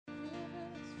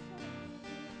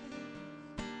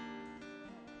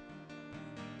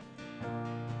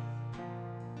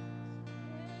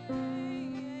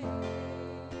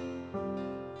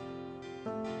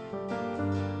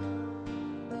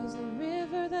There's a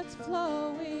river that's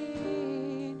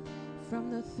flowing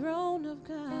from the throne of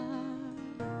God,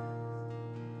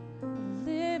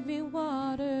 living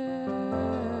water.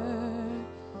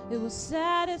 It will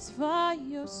satisfy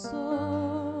your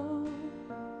soul.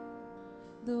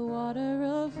 The water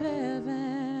of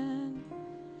heaven,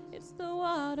 it's the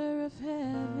water of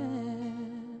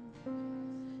heaven.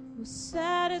 It will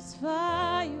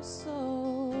satisfy your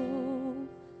soul.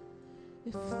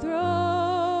 It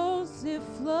flows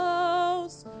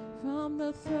from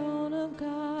the throne of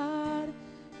God.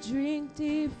 Drink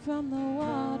deep from the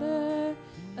water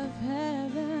of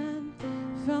heaven,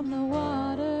 from the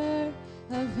water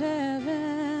of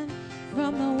heaven,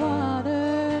 from the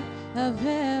water of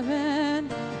heaven.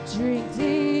 Drink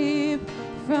deep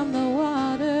from the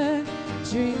water,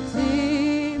 drink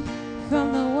deep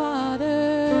from the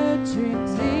water, drink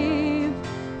deep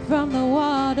from the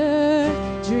water,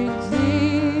 drink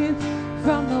deep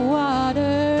from the water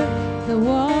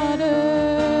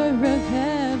of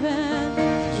heaven.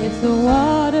 It's the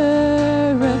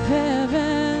water of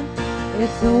heaven, it's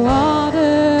the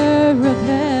water of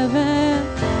heaven,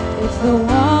 it's the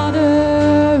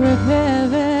water of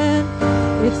heaven,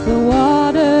 it's the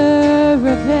water of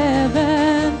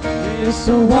heaven, it's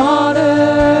the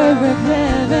water of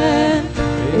heaven,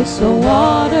 it's the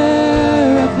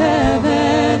water of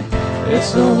heaven,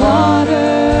 it's the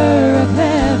water of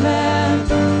heaven,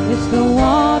 it's the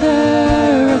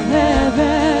water of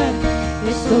heaven,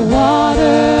 it's the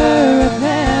water of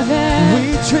heaven. We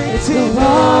drink it's the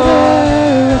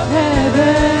water of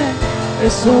heaven,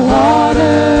 it's the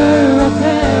water of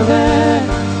heaven,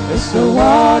 it's the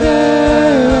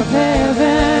water of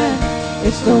heaven,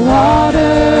 it's the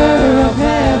water of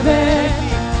heaven,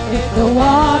 it's the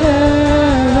water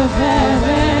of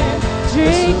heaven.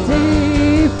 Drink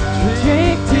deep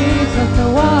from the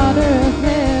water of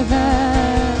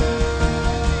heaven.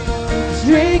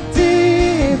 Drink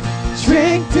deep,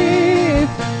 drink deep,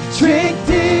 drink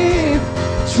deep,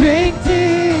 drink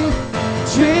deep,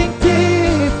 drink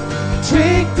deep,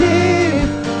 drink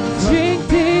deep, drink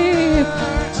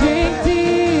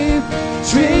deep,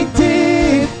 drink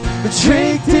deep,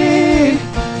 drink deep,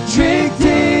 drink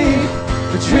deep,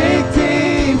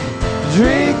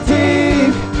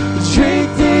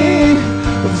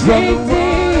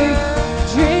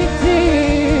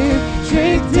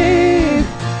 drink deep, drink deep,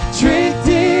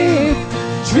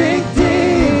 drink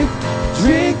deep,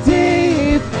 drink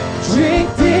deep, drink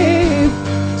deep.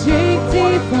 Drink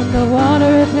the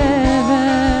water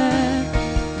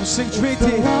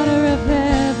of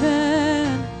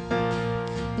heaven.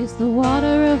 It's the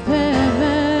water of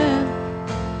heaven.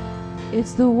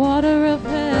 It's the water of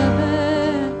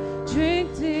heaven.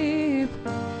 Drink deep,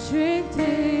 drink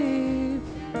deep.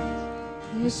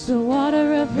 It's the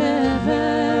water of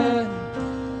heaven.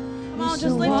 Come on,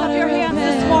 just lift up your hands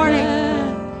this morning.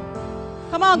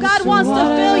 Come on, God wants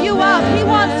to fill you up. He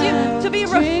wants you to be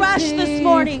refreshed this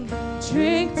morning.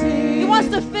 He wants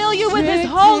to fill you with His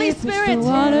Holy Spirit, to be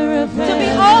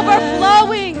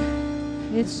overflowing,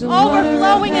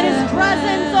 overflowing in His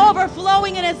presence,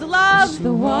 overflowing in His love,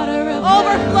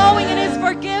 overflowing in His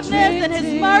forgiveness and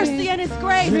His mercy and His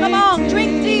grace. Come on,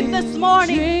 drink deep this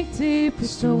morning. Drink deep,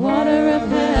 it's the water of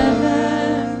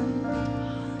heaven.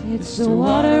 It's the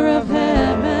water of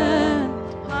heaven.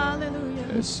 Hallelujah.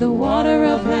 It's the water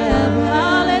of heaven.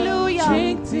 Hallelujah.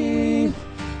 Drink deep,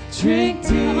 drink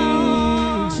deep,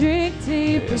 drink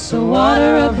deep. It's the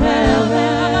water of heaven.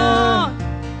 Come on.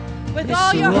 With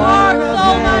all your heart,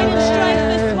 soul, mind, and strength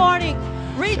this morning,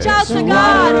 reach out to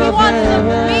God. He wants to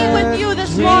meet with you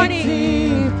this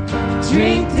morning.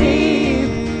 Drink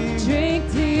deep, drink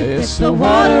deep. It's the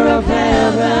water of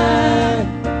heaven.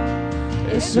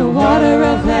 It's the water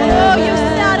of heaven. Oh, you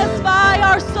satisfy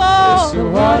our soul. It's the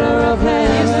water of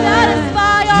heaven. You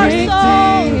satisfy our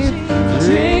soul.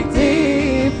 Drink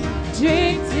deep,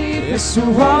 drink deep. It's the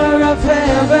water of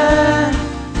heaven.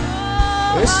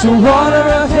 It's the water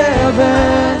of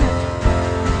heaven.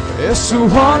 It's the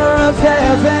water of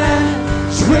heaven.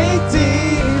 Drink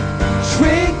deep,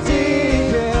 drink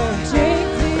deep, drink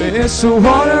deep. It's the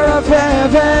water of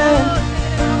heaven.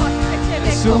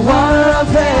 It's the water of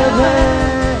heaven.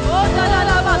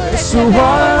 It's the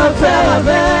water of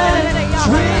heaven.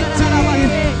 Drink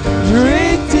deep,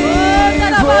 drink deep.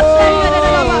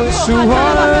 Oh, it's the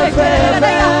water of heaven.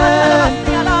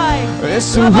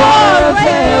 It's the water of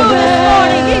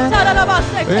heaven.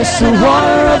 It's the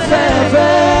water of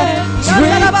heaven.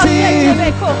 Drink deep,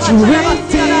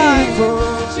 drink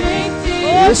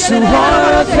deep. It's the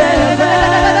water of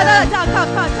heaven.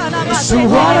 It's the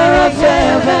water of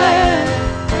heaven.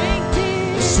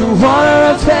 It's the water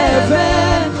of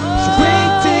heaven.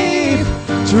 Drink deep,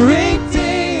 drink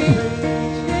deep.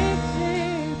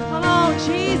 Come on,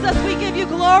 Jesus, we give you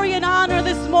glory and honor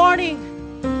this morning.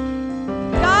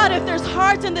 God, if there's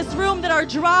hearts in this room that are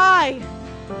dry,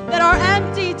 that are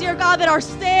empty, dear God, that are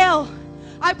stale,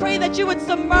 I pray that you would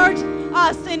submerge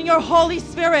us in your Holy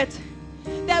Spirit,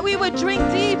 that we would drink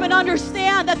deep and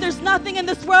understand that there's nothing in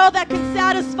this world that can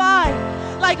satisfy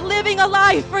like living a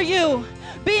life for you,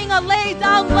 being a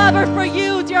laid-down lover for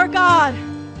you, dear God.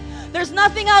 There's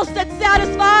nothing else that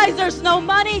satisfies. There's no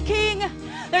money, King.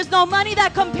 There's no money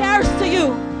that compares to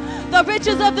you. The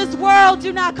riches of this world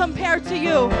do not compare to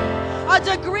you. A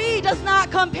degree does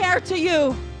not compare to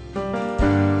you.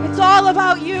 It's all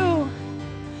about you.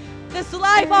 This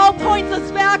life all points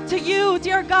us back to you,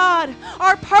 dear God.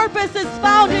 Our purpose is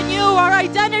found in you. Our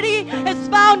identity is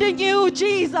found in you,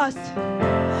 Jesus.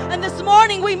 And this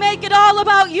morning we make it all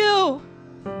about you.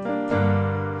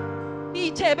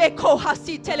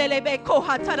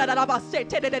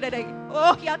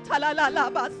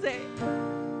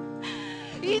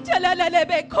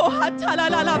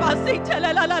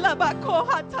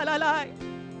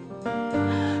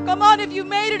 Come on, if you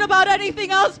made it about anything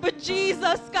else but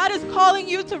Jesus, God is calling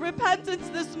you to repentance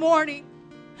this morning.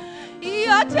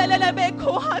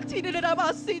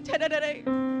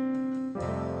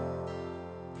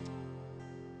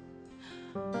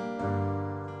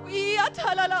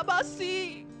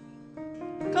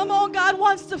 Come on, God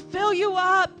wants to fill you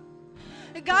up.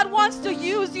 God wants to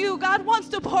use you. God wants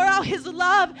to pour out His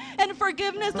love and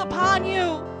forgiveness upon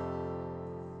you.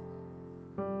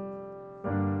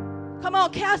 Come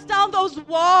on, cast down those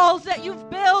walls that you've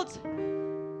built.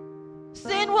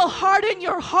 Sin will harden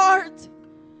your heart.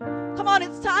 Come on,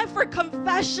 it's time for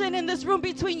confession in this room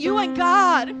between you and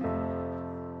God.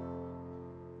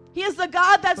 He is the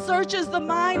God that searches the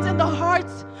minds and the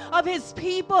hearts of His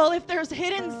people. If there's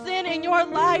hidden sin in your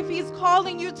life, He's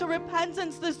calling you to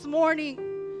repentance this morning.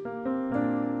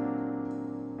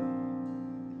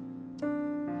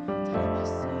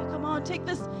 Come on, take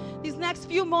these next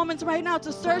few moments right now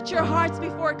to search your hearts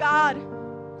before God.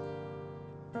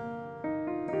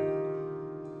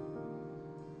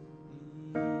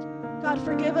 God,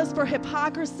 forgive us for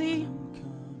hypocrisy.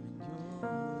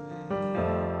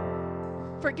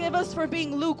 Forgive us for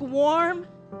being lukewarm,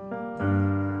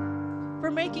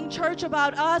 for making church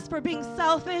about us, for being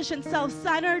selfish and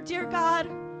self-centered, dear God.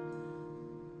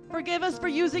 Forgive us for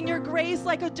using your grace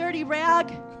like a dirty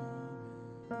rag.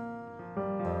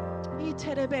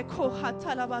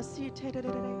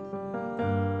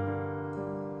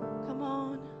 Come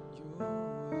on.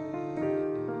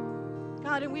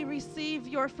 God, and we receive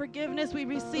your forgiveness. We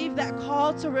receive that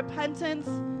call to repentance.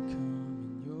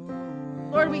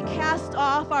 Lord, we cast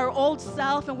off our old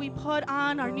self and we put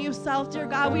on our new self, dear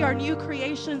God. We are new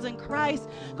creations in Christ.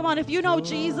 Come on, if you know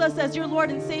Jesus as your Lord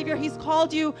and Savior, He's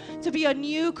called you to be a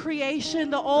new creation.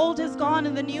 The old is gone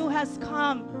and the new has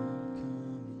come.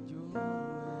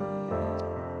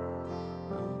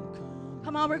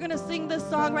 Come on, we're going to sing this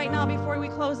song right now before we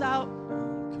close out.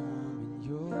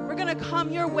 We're going to come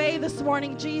your way this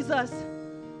morning, Jesus.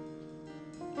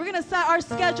 We're going to set our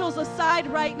schedules aside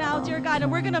right now, dear God, and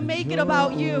we're going to make it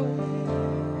about you.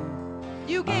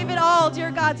 You gave it all,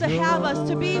 dear God, to have us,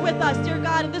 to be with us, dear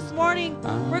God. And this morning,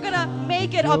 we're going to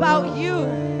make it about you.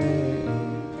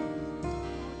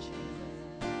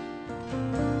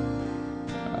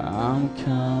 I'm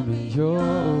coming your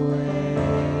way.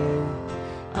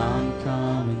 I'm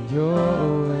coming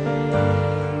your way.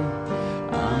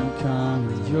 I'm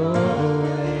coming your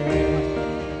way.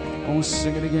 I want to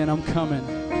sing it again. I'm coming.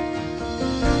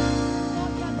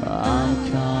 I'm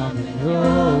coming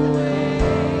your way.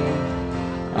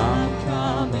 I'm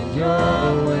coming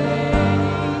your way.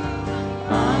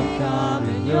 I'm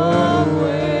coming your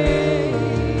way.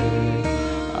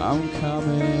 I'm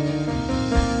coming.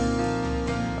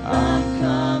 I'm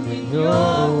coming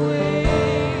your way.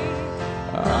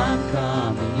 I'm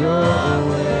coming your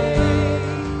way.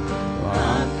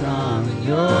 I'm coming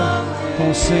your way.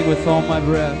 I'll sing with all my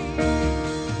breath.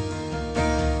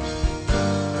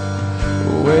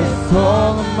 With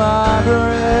all of my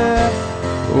breath,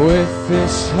 with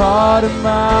this heart in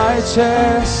my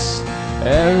chest,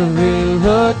 every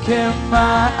look in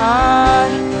my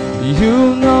eye,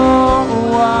 you know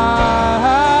why.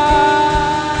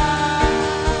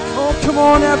 Oh, come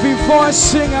on, every voice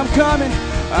sing, I'm coming,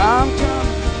 I'm coming.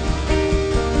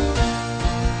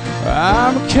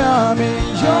 I'm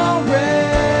coming your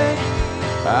way,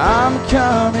 I'm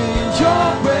coming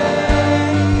your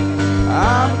way,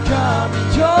 I'm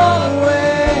coming your way.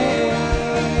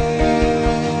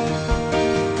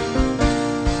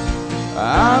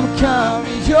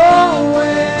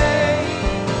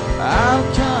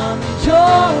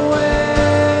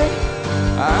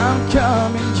 I'm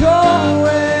coming your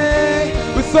way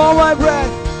with all my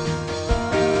breath,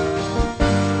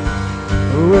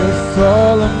 with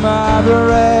all of my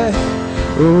breath,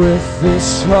 with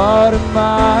this heart in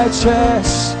my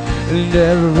chest, and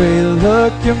every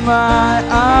look in my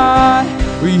eye,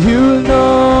 you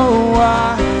know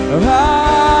why.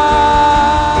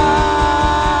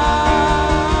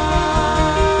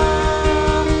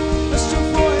 Lift your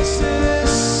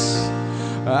voices.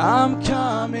 I'm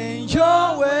coming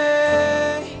your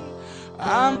way.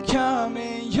 I'm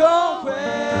coming your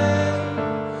way.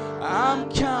 I'm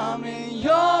coming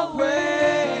your way.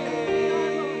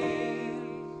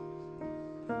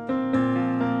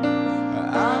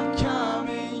 I'm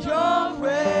coming your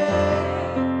way.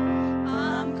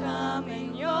 I'm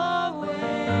coming your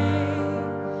way.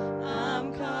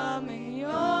 I'm coming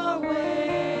your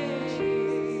way.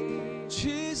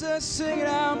 Jesus, sing it.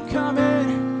 I'm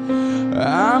coming.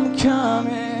 I'm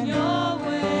coming Your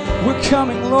way. We're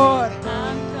coming, Lord.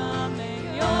 I'm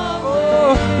coming your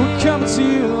Oh, we're coming to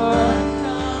you, Lord.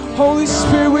 Holy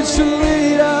Spirit, would you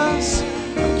lead us?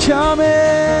 I'm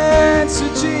coming to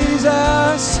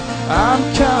Jesus. I'm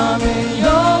coming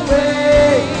your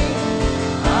way.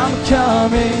 I'm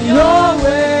coming your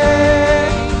way.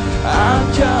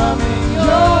 I'm coming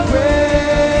your way.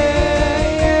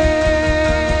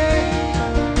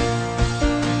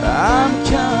 I'm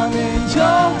coming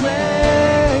your way.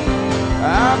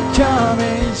 I'm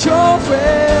coming your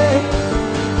way.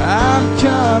 I'm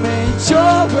coming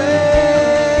your way.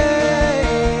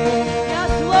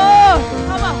 Yes, Lord.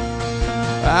 Come on.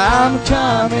 I'm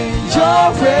coming your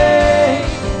way.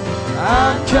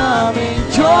 I'm coming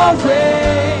your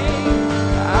way.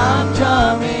 I'm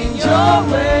coming your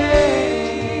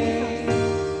way.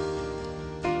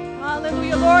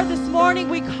 Hallelujah. Lord, this morning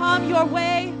we come your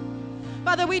way.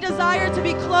 Father, we desire to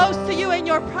be close to you in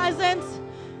your presence.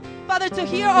 Father, to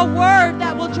hear a word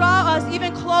that will draw us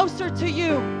even closer to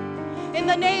you. In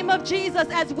the name of Jesus,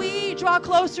 as we draw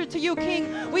closer to you,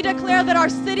 King, we declare that our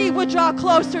city would draw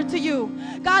closer to you.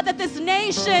 God, that this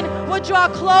nation would draw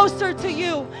closer to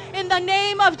you. In the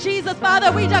name of Jesus,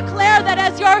 Father, we declare that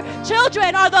as your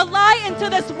children are the light into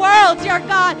this world, dear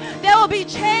God, there will be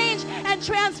change and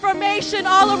transformation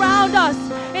all around us.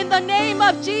 In the name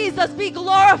of Jesus, be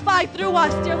glorified through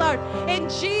us, dear Lord. In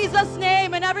Jesus'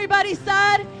 name, and everybody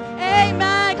said,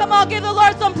 amen. Come on, give the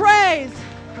Lord some praise.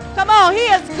 Come on, he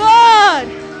is good.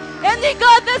 Isn't he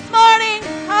good this morning?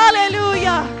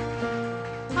 Hallelujah.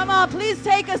 Come on, please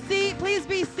take a seat. Please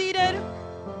be seated.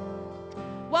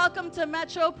 Welcome to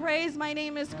Metro Praise. My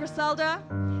name is Griselda.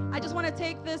 I just want to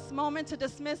take this moment to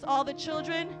dismiss all the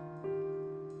children.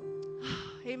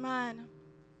 Amen.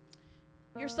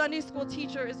 Your Sunday school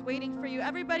teacher is waiting for you.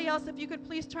 Everybody else, if you could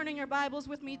please turn in your Bibles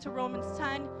with me to Romans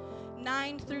 10,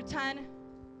 9 through 10.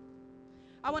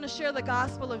 I want to share the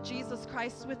gospel of Jesus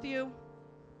Christ with you.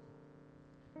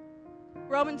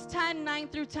 Romans 10, 9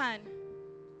 through 10.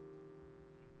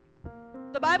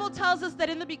 The Bible tells us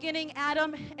that in the beginning,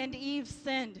 Adam and Eve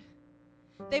sinned.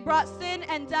 They brought sin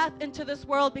and death into this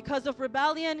world because of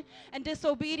rebellion and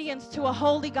disobedience to a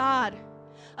holy God.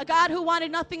 A God who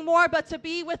wanted nothing more but to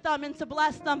be with them and to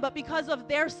bless them. But because of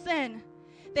their sin,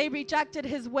 they rejected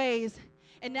his ways.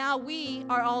 And now we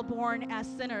are all born as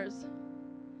sinners.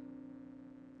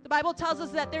 The Bible tells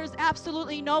us that there's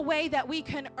absolutely no way that we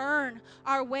can earn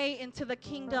our way into the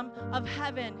kingdom of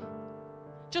heaven.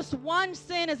 Just one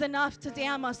sin is enough to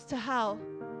damn us to hell.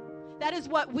 That is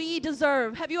what we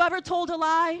deserve. Have you ever told a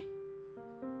lie?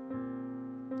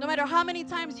 No matter how many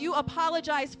times you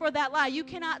apologize for that lie, you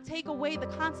cannot take away the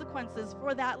consequences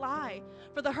for that lie,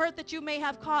 for the hurt that you may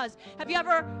have caused. Have you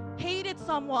ever hated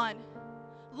someone,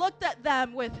 looked at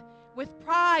them with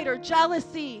pride or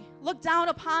jealousy, looked down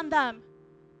upon them?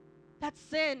 That's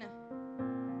sin.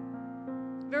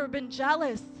 Have you ever been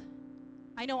jealous?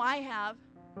 I know I have.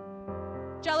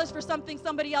 Jealous for something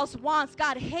somebody else wants.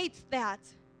 God hates that.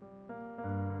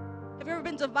 Have you ever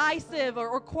been divisive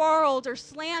or quarreled or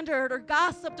slandered or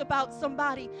gossiped about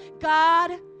somebody?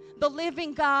 God, the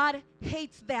living God,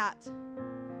 hates that.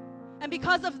 And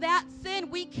because of that sin,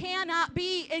 we cannot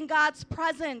be in God's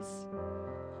presence.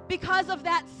 Because of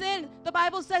that sin, the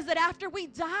Bible says that after we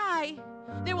die,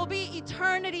 there will be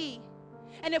eternity.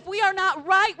 And if we are not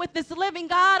right with this living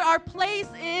God, our place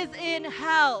is in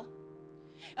hell.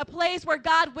 A place where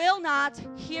God will not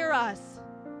hear us.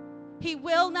 He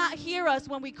will not hear us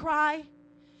when we cry.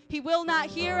 He will not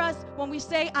hear us when we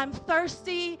say, I'm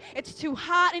thirsty, it's too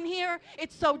hot in here,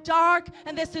 it's so dark,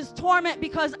 and this is torment,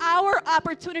 because our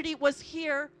opportunity was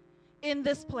here in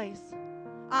this place,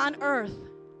 on earth.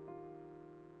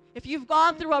 If you've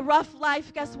gone through a rough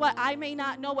life, guess what? I may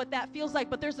not know what that feels like,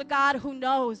 but there's a God who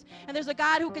knows. And there's a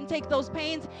God who can take those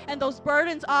pains and those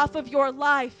burdens off of your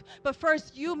life. But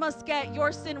first, you must get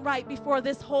your sin right before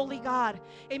this holy God.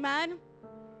 Amen?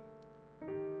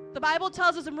 The Bible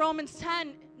tells us in Romans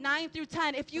 10, 9 through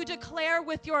 10, if you declare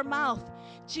with your mouth,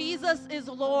 Jesus is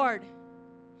Lord,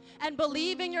 and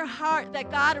believe in your heart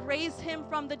that God raised him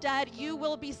from the dead, you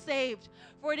will be saved.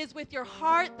 For it is with your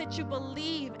heart that you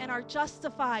believe and are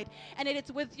justified, and it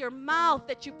is with your mouth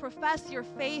that you profess your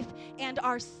faith and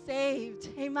are saved.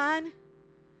 Amen?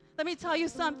 Let me tell you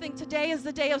something. Today is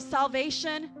the day of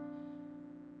salvation.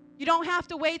 You don't have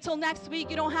to wait till next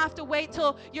week. You don't have to wait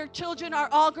till your children are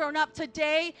all grown up.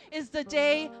 Today is the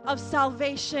day of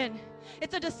salvation.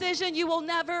 It's a decision you will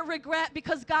never regret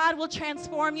because God will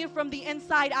transform you from the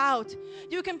inside out.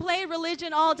 You can play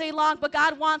religion all day long, but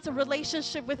God wants a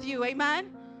relationship with you. Amen?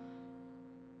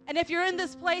 And if you're in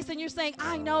this place and you're saying,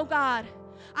 I know God,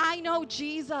 I know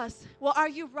Jesus, well, are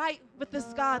you right with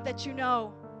this God that you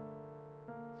know?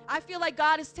 I feel like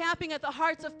God is tapping at the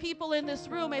hearts of people in this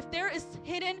room. If there is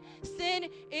hidden sin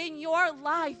in your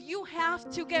life, you have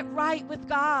to get right with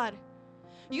God.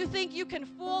 You think you can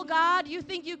fool God? You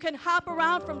think you can hop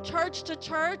around from church to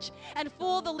church and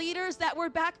fool the leaders that were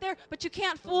back there? But you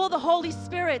can't fool the Holy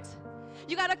Spirit.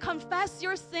 You got to confess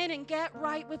your sin and get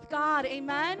right with God.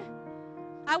 Amen?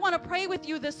 I want to pray with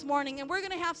you this morning, and we're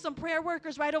going to have some prayer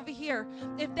workers right over here.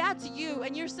 If that's you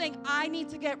and you're saying, I need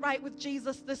to get right with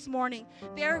Jesus this morning,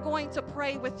 they're going to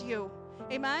pray with you.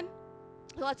 Amen?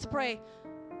 Let's pray.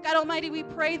 God Almighty, we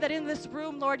pray that in this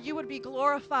room, Lord, you would be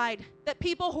glorified, that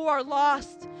people who are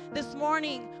lost this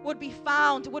morning would be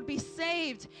found, would be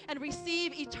saved, and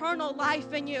receive eternal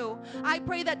life in you. I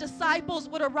pray that disciples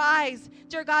would arise,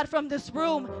 dear God, from this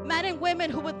room, men and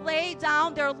women who would lay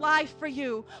down their life for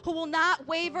you, who will not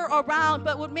waver around,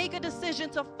 but would make a decision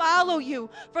to follow you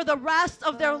for the rest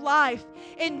of their life.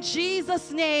 In Jesus'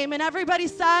 name. And everybody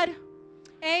said,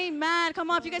 amen.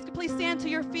 Come on, if you guys could please stand to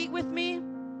your feet with me.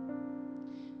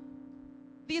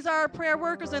 These are our prayer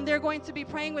workers, and they're going to be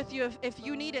praying with you if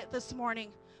you need it this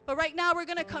morning. But right now, we're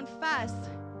going to confess.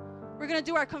 We're going to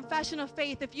do our confession of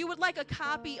faith. If you would like a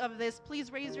copy of this, please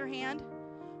raise your hand.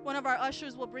 One of our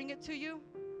ushers will bring it to you.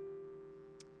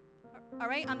 All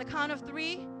right, on the count of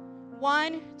 3.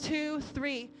 1, 2,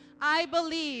 3. I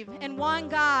believe in one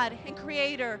God and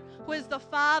Creator, who is the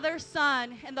Father,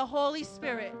 Son, and the Holy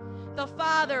Spirit. The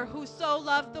Father who so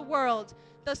loved the world.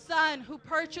 The Son who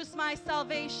purchased my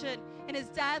salvation in his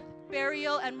death,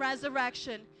 burial, and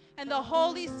resurrection, and the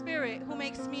Holy Spirit who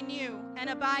makes me new and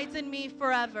abides in me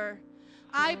forever.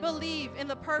 I believe in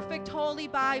the perfect Holy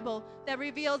Bible that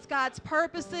reveals God's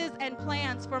purposes and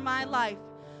plans for my life.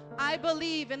 I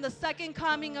believe in the second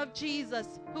coming of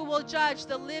Jesus, who will judge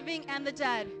the living and the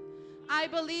dead. I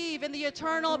believe in the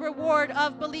eternal reward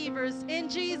of believers in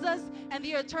Jesus and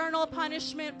the eternal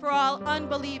punishment for all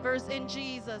unbelievers in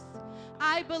Jesus.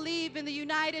 I believe in the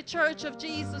United Church of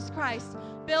Jesus Christ,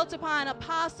 built upon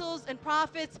apostles and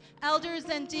prophets, elders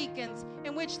and deacons,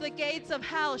 in which the gates of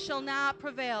hell shall not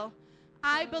prevail.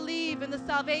 I believe in the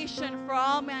salvation for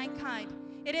all mankind.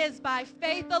 It is by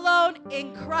faith alone,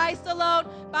 in Christ alone,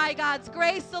 by God's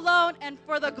grace alone, and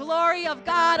for the glory of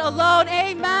God alone.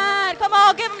 Amen. Come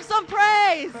on, give him some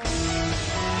praise.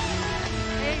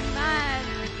 Amen.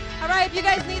 All right, if you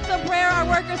guys need some prayer, our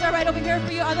workers are right over here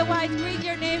for you. Otherwise, greet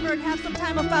your neighbor and have some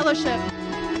time of fellowship.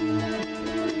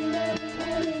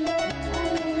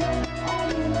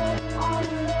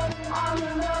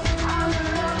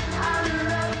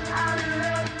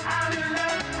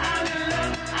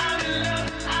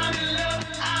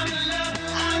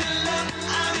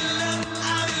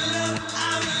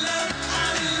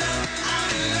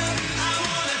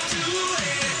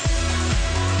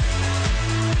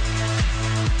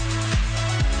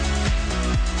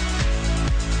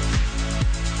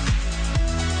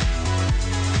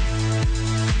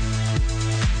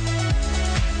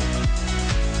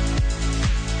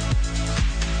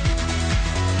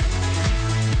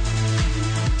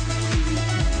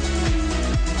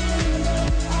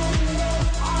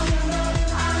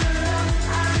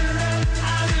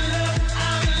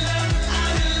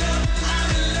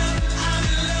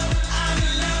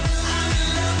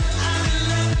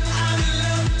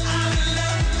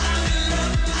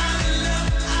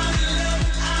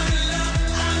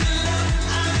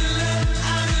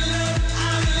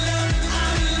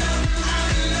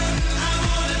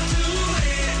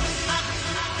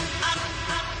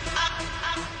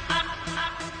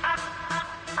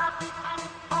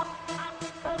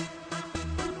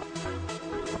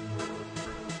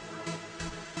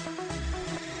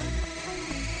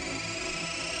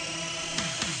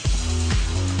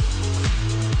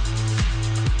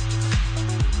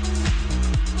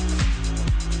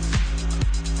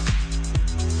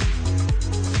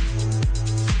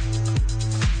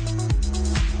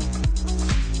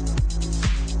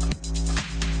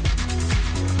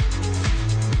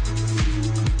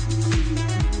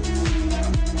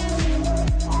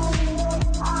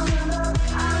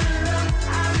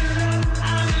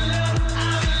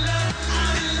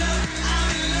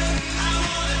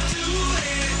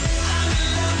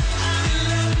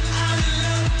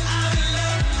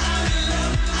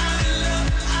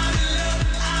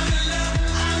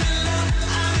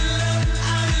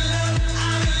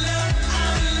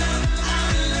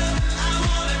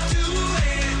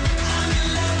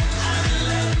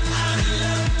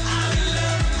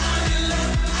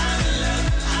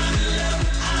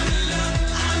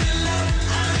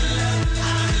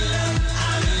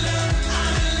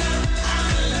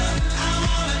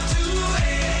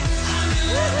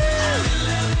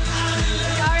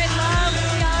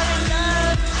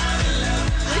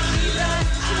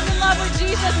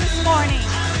 morning.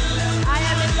 I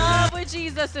am in love with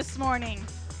Jesus this morning.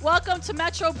 Welcome to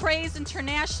Metro Praise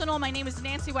International. My name is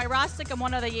Nancy Wyrosik. I'm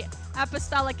one of the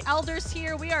apostolic elders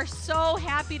here. We are so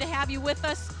happy to have you with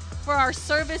us for our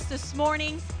service this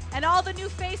morning. And all the new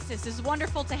faces, it's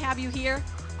wonderful to have you here.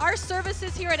 Our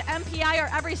services here at MPI are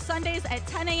every Sundays at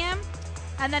 10 a.m.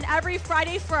 And then every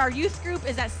Friday for our youth group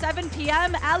is at 7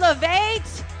 p.m.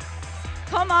 Elevate!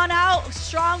 Come on out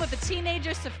strong with the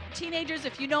teenagers.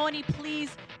 If you know any,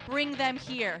 please bring them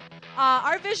here.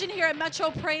 Our vision here at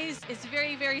Metro Praise is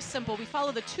very, very simple. We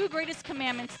follow the two greatest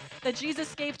commandments that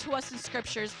Jesus gave to us in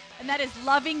scriptures, and that is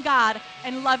loving God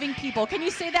and loving people. Can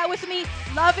you say that with me?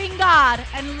 Loving God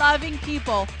and loving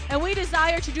people. And we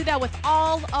desire to do that with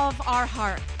all of our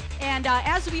heart. And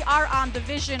as we are on the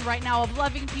vision right now of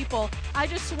loving people, I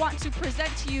just want to present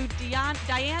to you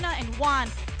Diana and Juan.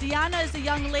 Diana is a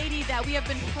young lady that we have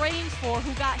been praying for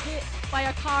who got hit by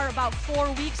a car about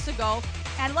 4 weeks ago.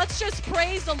 And let's just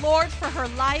praise the Lord for her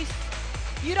life.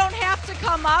 You don't have to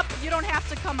come up. You don't have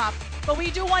to come up. But we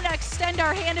do want to extend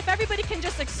our hand. If everybody can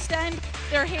just extend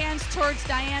their hands towards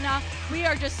Diana, we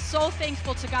are just so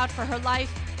thankful to God for her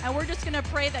life. And we're just going to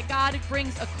pray that God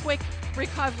brings a quick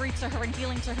recovery to her and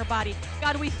healing to her body.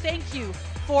 God, we thank you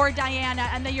for Diana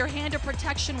and that your hand of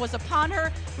protection was upon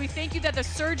her. We thank you that the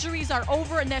surgeries are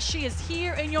over and that she is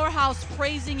here in your house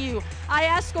praising you. I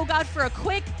ask, oh God, for a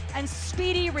quick and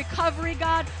speedy recovery,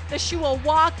 God, that she will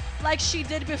walk like she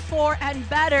did before and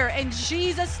better. In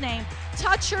Jesus' name,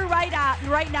 touch her right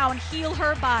now and heal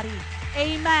her body.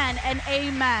 Amen and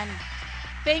amen.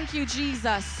 Thank you,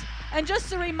 Jesus. And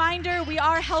just a reminder, we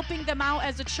are helping them out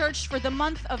as a church for the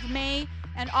month of May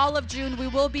and all of June. We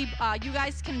will be, you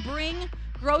guys can bring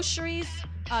groceries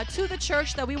to the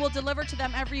church that we will deliver to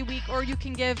them every week, or you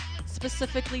can give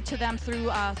specifically to them through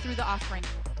the offering.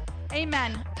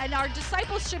 Amen. And our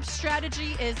discipleship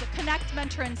strategy is connect,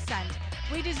 mentor, and send.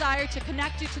 We desire to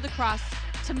connect you to the cross,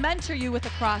 to mentor you with the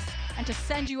cross, and to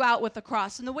send you out with the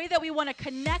cross. And the way that we want to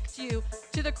connect you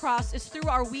to the cross is through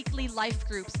our weekly life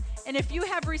groups. And if you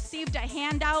have received a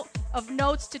handout of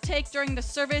notes to take during the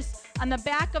service, on the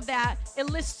back of that, it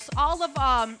lists all of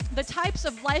the types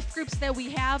of life groups that we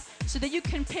have so that you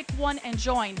can pick one and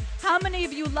join. How many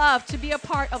of you love to be a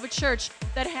part of a church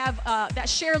that have that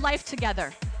share life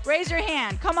together? Raise your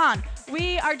hand. Come on.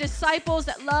 We are disciples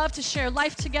that love to share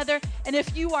life together. And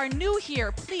if you are new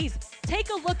here, please take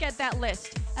a look at that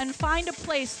list and find a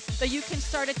place that you can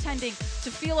start attending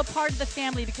to feel a part of the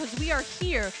family, because we are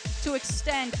here to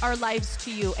extend our lives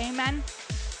to you. Amen.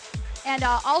 And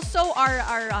also our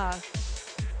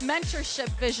mentorship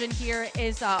vision here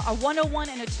is a 101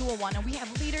 and a 201. And we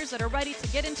have leaders that are ready to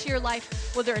get into your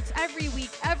life, whether it's every week,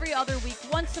 every other week,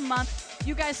 once a month.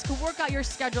 You guys can work out your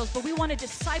schedules, but we want to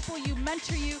disciple you,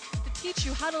 mentor you, to teach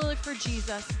you how to live for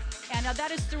Jesus. And that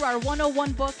is through our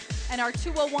 101 book. And our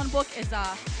 201 book is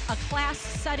a class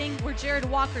setting where Jared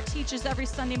Walker teaches every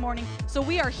Sunday morning. So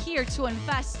we are here to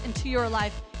invest into your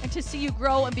life and to see you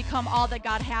grow and become all that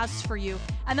God has for you.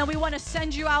 And then we want to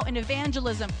send you out in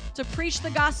evangelism to preach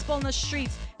the gospel in the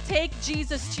streets, take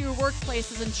Jesus to your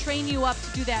workplaces and train you up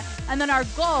to do that. And then our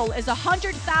goal is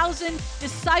 100,000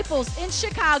 disciples in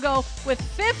Chicago with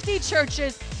 50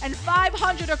 churches and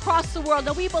 500 across the world.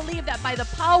 And we believe that by the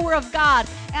power of God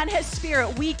and His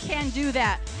Spirit, we can do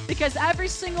that, because every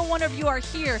single one of you are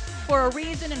here for a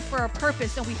reason and for a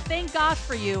purpose. And we thank God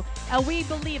for you. And we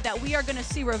believe that we are going to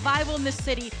see revival in this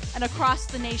city and across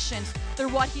the nations through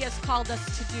what He has called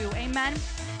us to do. Amen.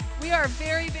 We are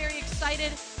very, very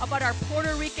excited about our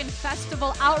Puerto Rican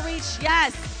Festival outreach.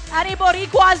 Yes, any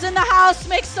Boricuas in the house,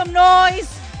 make some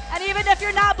noise. And even if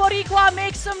you're not Boricua,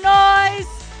 make some noise.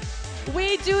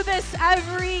 We do this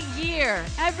every year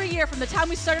from the time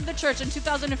we started the church in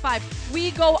 2005. We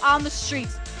go on the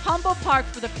streets, Humboldt Park,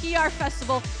 for the PR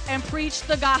Festival and preach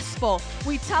the gospel.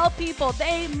 We tell people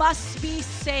they must be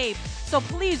saved. So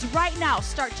please, right now,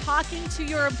 start talking to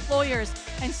your employers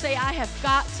and say, I have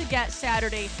got to get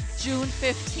Saturday, June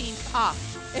 15th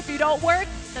off. If you don't work,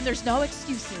 then there's no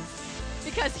excuses.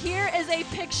 Because here is a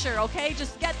picture, okay?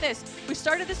 Just get this. We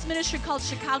started this ministry called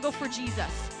Chicago for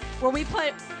Jesus, where we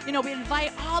we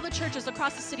invite all the churches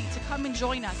across the city to come and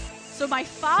join us. So my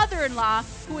father-in-law,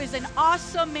 who is an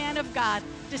awesome man of God,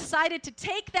 decided to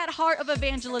take that heart of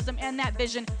evangelism and that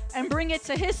vision and bring it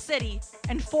to his city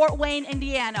in Fort Wayne,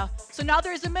 Indiana. So now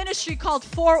there's a ministry called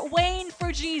Fort Wayne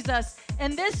for Jesus,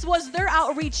 and this was their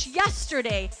outreach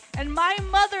yesterday. And my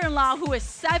mother-in-law, who is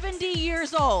 70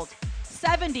 years old,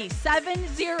 70,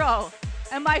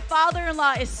 and my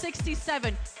father-in-law is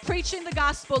 67, preaching the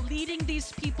gospel, leading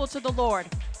these people to the Lord.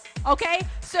 Okay?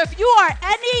 So if you are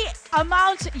any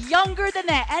amount younger than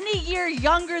that, any year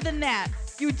younger than that,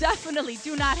 you definitely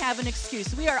do not have an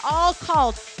excuse. We are all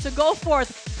called to go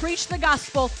forth, preach the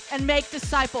gospel, and make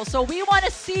disciples. So we want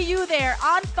to see you there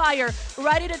on fire,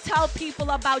 ready to tell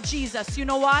people about Jesus. You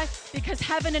know why? Because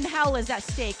heaven and hell is at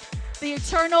stake. The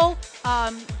eternal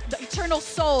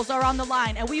souls are on the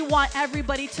line, and we want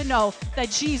everybody to know that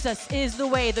Jesus is the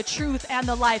way, the truth, and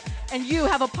the life, and you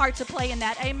have a part to play in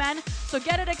that. Amen? So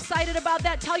get excited about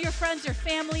that. Tell your friends, your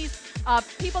families,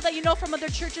 people that you know from other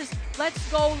churches.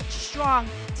 Let's go strong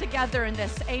together in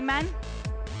this. Amen?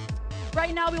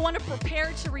 Right now, we want to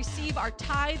prepare to receive our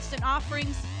tithes and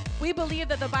offerings. We believe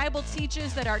that the Bible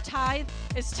teaches that our tithe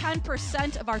is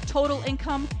 10% of our total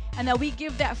income, and that we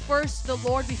give that first to the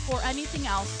Lord before anything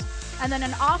else. And then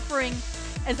an offering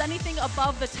is anything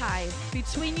above the tithe,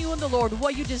 between you and the Lord,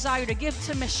 what you desire to give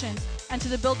to missions and to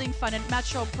the building fund and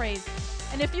Metro Praise.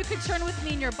 And if you could turn with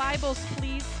me in your Bibles,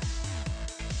 please,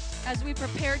 as we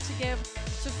prepare to give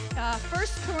to 1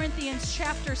 Corinthians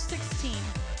chapter 16.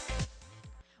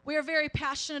 We are very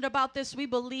passionate about this. We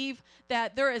believe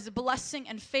that there is blessing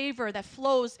and favor that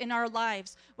flows in our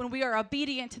lives when we are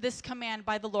obedient to this command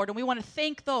by the Lord. And we want to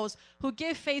thank those who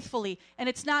give faithfully. And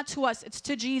it's not to us, it's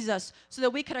to Jesus, so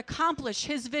that we could accomplish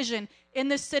his vision in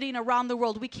this city and around the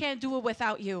world. We can't do it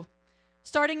without you.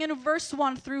 Starting in verse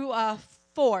 1 through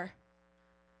 4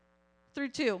 through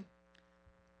 2.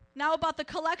 Now about the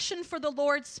collection for the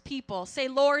Lord's people. Say,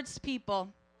 Lord's people.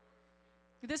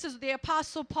 This is the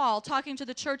Apostle Paul talking to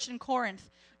the church in Corinth.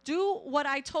 Do what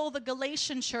I told the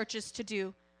Galatian churches to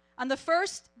do. On the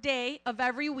first day of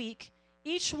every week,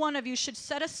 each one of you should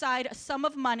set aside a sum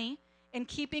of money in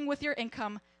keeping with your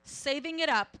income, saving it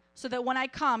up so that when I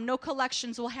come, no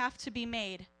collections will have to be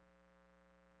made.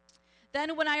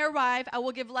 Then when I arrive, I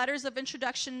will give letters of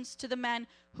introductions to the men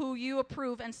who you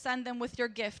approve and send them with your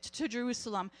gift to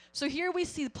Jerusalem. So here we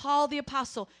see Paul the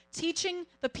Apostle teaching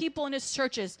the people in his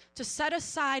churches to set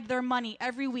aside their money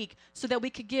every week so that we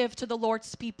could give to the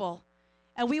Lord's people.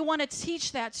 And we want to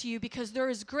teach that to you because there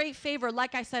is great favor,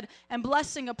 like I said, and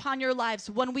blessing upon your lives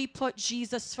when we put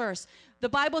Jesus first. The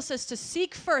Bible says to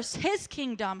seek first his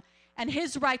kingdom and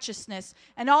his righteousness,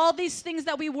 and all these things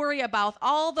that we worry about,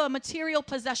 all the material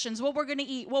possessions, what we're going to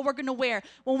eat, what we're going to wear.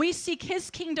 When we seek his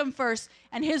kingdom first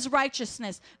and his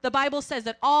righteousness, the Bible says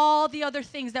that all the other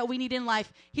things that we need in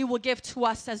life, he will give to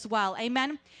us as well.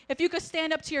 Amen? If you could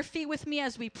stand up to your feet with me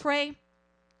as we pray.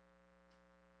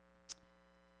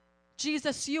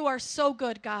 Jesus, you are so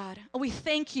good, God. And we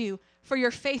thank you for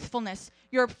your faithfulness,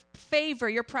 your favor,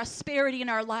 your prosperity in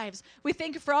our lives. We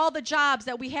thank you for all the jobs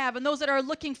that we have and those that are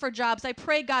looking for jobs. I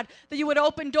pray, God, that you would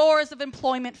open doors of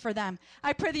employment for them.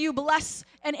 I pray that you bless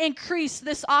and increase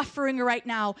this offering right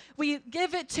now. We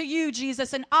give it to you,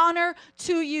 Jesus, an honor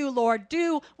to you, Lord.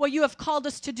 Do what you have called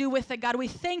us to do with it, God. We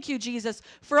thank you, Jesus,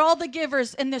 for all the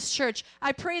givers in this church.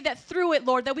 I pray that through it,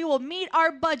 Lord, that we will meet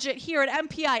our budget here at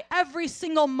MPI every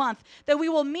single month, that we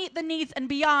will meet the needs and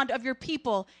beyond of your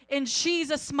people in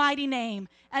Jesus' mighty name.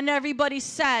 And everybody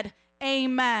said,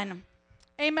 amen.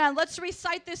 Amen. Let's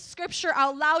recite this scripture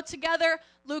out loud together.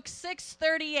 Luke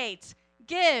 6:38.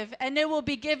 Give, and it will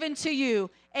be given to you.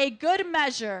 A good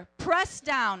measure, pressed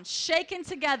down, shaken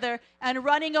together, and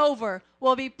running over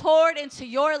will be poured into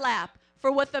your lap.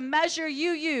 For with the measure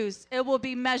you use, it will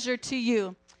be measured to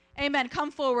you. Amen.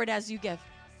 Come forward as you give.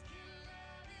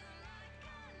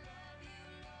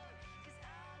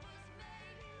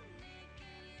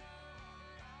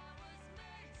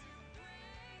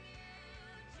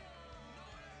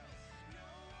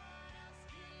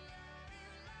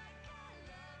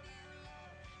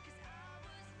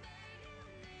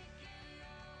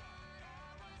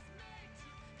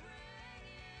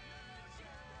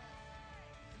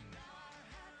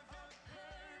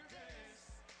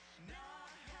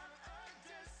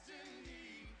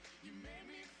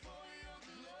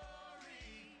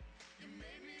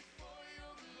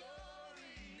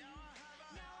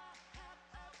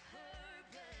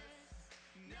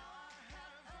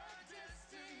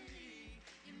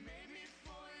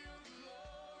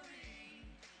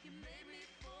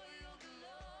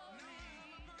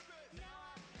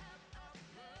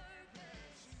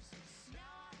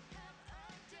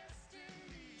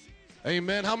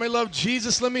 Amen. How many love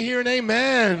Jesus? Let me hear an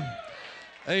amen.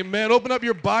 Amen. Open up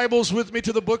your Bibles with me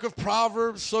to the book of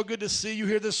Proverbs. So good to see you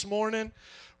here this morning.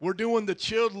 We're doing the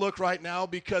chilled look right now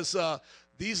because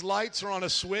these lights are on a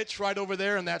switch right over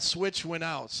there, and that switch went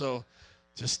out. So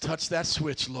just touch that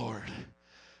switch, Lord.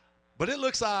 But it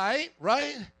looks all right,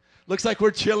 right? Looks like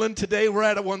we're chilling today. We're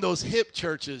at one of those hip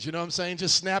churches. You know what I'm saying?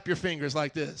 Just snap your fingers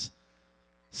like this.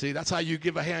 See, that's how you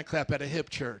give a hand clap at a hip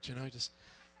church. You know, just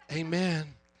amen.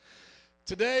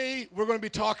 Today, we're going to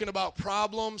be talking about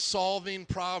problem-solving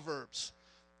proverbs.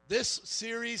 This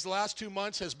series, the last 2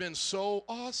 months, has been so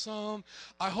awesome.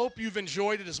 I hope you've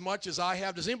enjoyed it as much as I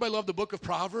have. Does anybody love the book of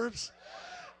Proverbs?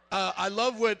 I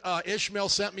love what Ishmael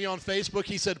sent me on Facebook.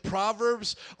 He said,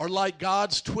 Proverbs are like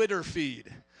God's Twitter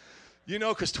feed. You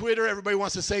know, because Twitter, everybody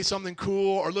wants to say something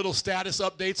cool or little status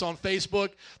updates on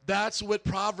Facebook. That's what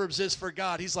Proverbs is for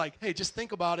God. He's like, hey, just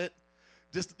think about it.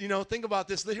 Just, think about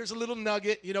this. Here's a little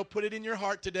nugget, put it in your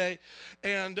heart today.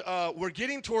 And we're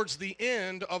getting towards the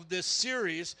end of this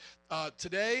series.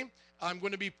 Today, I'm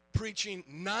going to be preaching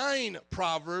 9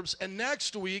 Proverbs, and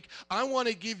next week I want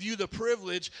to give you the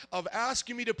privilege of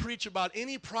asking me to preach about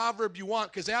any proverb you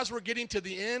want, because as we're getting to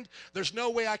the end, there's no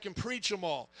way I can preach them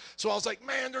all. So I was like,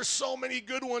 man, there's so many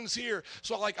good ones here.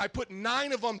 So I put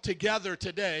 9 of them together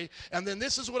today, and then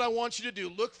this is what I want you to do.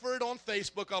 Look for it on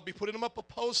Facebook. I'll be putting them up a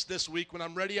post this week when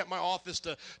I'm ready at my office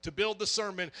to build the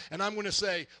sermon, and I'm going to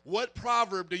say, what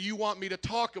proverb do you want me to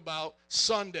talk about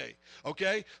Sunday?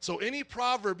 Okay? So any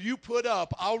proverb you put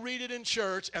up, I'll read it in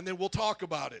church, and then we'll talk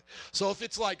about it. So if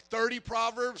it's like 30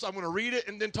 Proverbs, I'm going to read it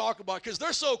and then talk about it, because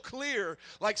they're so clear.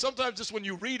 Like sometimes just when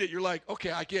you read it, you're like,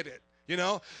 okay, I get it.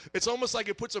 It's almost like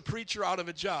it puts a preacher out of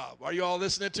a job. Are you all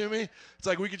listening to me? It's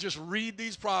like we could just read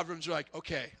these Proverbs. You're like,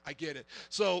 okay, I get it.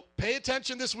 So pay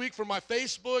attention this week for my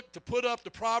Facebook to put up the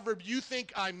proverb you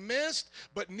think I missed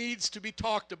but needs to be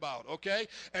talked about, okay?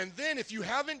 And then if you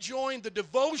haven't joined the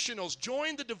devotionals,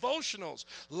 join the devotionals.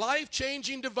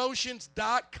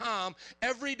 LifeChangingDevotions.com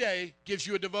every day gives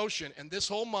you a devotion. And this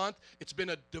whole month, it's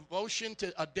been a devotion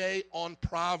to a day on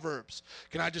Proverbs.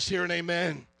 Can I just hear an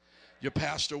amen? Your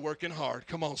pastor working hard.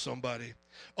 Come on, somebody.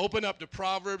 Open up to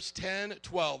Proverbs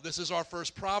 10:12. This is our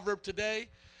first proverb today.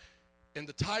 And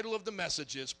the title of the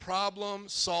message is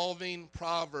Problem-Solving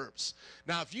Proverbs.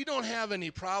 Now, if you don't have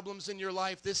any problems in your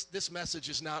life, this message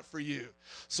is not for you.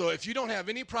 So if you don't have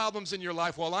any problems in your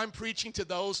life, while I'm preaching to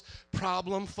those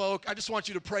problem folk, I just want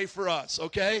you to pray for us,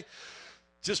 okay?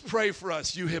 Just pray for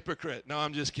us, you hypocrite. No,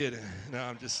 I'm just kidding. No,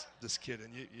 I'm just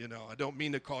kidding. I don't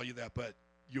mean to call you that, but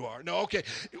you are. No, okay.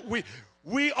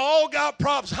 We all got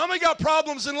problems. How many got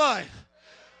problems in life?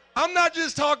 I'm not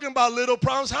just talking about little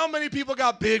problems. How many people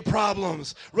got big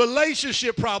problems?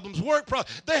 Relationship problems, work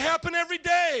problems. They happen every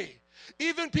day.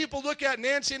 Even people look at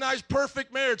Nancy and I's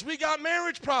perfect marriage. We got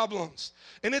marriage problems.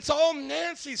 And it's all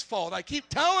Nancy's fault. I keep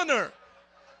telling her,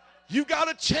 you got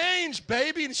to change,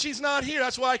 baby. And she's not here.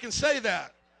 That's why I can say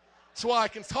that. That's why I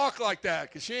can talk like that,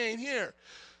 because she ain't here.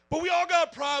 But we all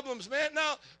got problems, man.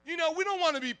 Now, we don't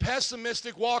want to be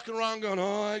pessimistic, walking around going,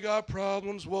 oh, I got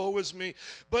problems, woe is me.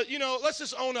 But, let's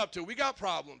just own up to it. We got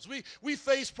problems. We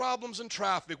face problems in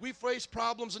traffic. We face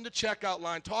problems in the checkout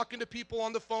line, talking to people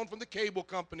on the phone from the cable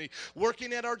company,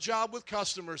 working at our job with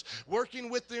customers, working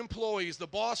with the employees, the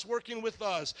boss working with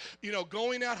us,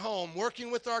 going at home,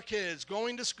 working with our kids,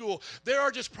 going to school. There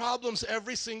are just problems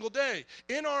every single day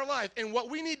in our life. And what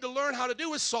we need to learn how to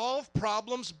do is solve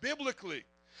problems biblically.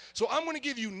 So I'm going to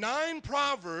give you 9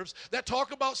 proverbs that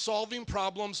talk about solving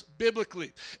problems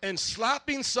biblically. And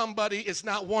slapping somebody is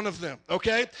not one of them,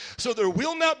 okay? So there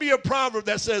will not be a proverb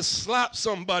that says slap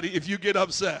somebody if you get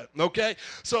upset, okay?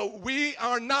 So we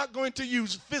are not going to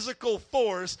use physical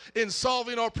force in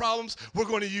solving our problems. We're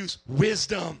going to use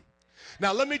wisdom.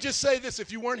 Now, let me just say this,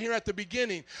 if you weren't here at the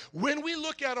beginning. When we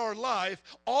look at our life,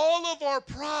 all of our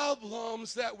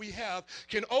problems that we have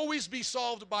can always be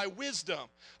solved by wisdom,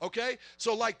 okay?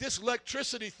 So like this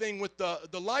electricity thing with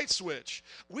the light switch.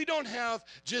 We don't have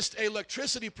just an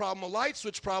electricity problem, a light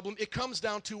switch problem. It comes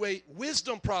down to a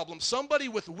wisdom problem. Somebody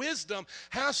with wisdom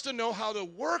has to know how to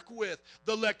work with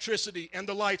the electricity and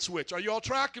the light switch. Are you all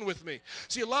tracking with me?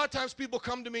 See, a lot of times people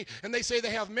come to me and they say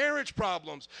they have marriage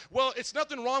problems. Well, it's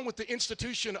nothing wrong with the institution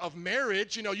of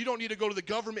marriage. You don't need to go to the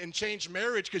government and change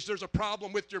marriage because there's a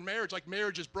problem with your marriage, like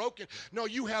marriage is broken. No,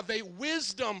 you have a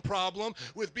wisdom problem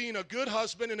with being a good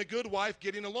husband and a good wife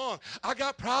getting along. I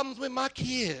got problems with my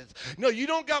kids. No, you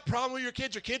don't got problem with your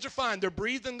kids. Your kids are fine. They're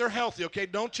breathing. They're healthy, okay?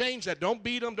 Don't change that. Don't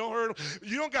beat them. Don't hurt them.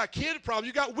 You don't got kid problems.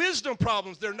 You got wisdom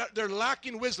problems. They're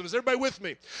lacking wisdom. Is everybody with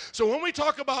me? So when we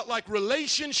talk about like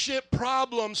relationship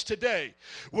problems today,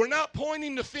 we're not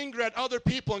pointing the finger at other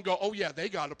people and go, oh yeah, they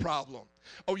got a problem.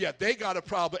 Oh, yeah, they got a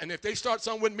problem. And if they start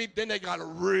something with me, then they got a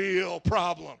real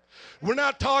problem. We're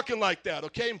not talking like that,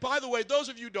 okay? And by the way, those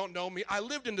of you who don't know me, I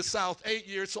lived in the South 8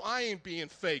 years, so I ain't being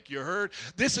fake, you heard?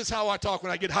 This is how I talk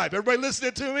when I get hype. Everybody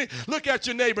listening to me? Look at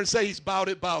your neighbor and say he's bout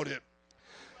it.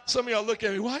 Some of y'all look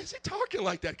at me, why is he talking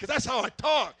like that? Because that's how I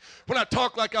talk. When I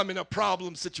talk like I'm in a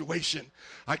problem situation,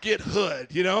 I get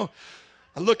hood,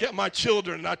 I look at my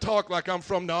children and I talk like I'm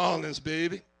from New Orleans,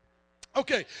 baby.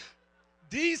 Okay.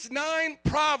 These 9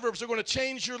 proverbs are going to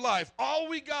change your life. All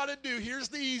we got to do, here's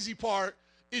the easy part,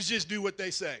 is just do what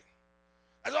they say.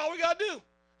 That's all we got to do.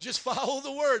 Just follow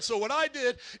the word. So what I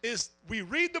did is we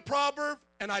read the proverb,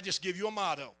 and I just give you a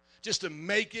motto, just to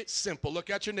make it simple. Look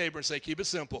at your neighbor and say, keep it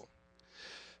simple.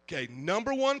 Okay,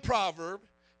 number one proverb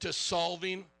to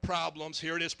solving problems.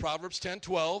 Here it is, Proverbs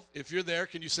 10:12. If you're there,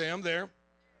 can you say I'm there?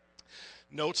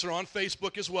 Notes are on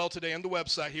Facebook as well today on the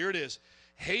website. Here it is.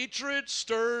 Hatred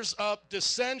stirs up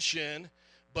dissension,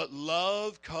 but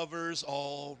love covers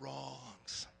all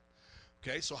wrongs.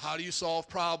 Okay, so how do you solve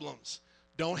problems?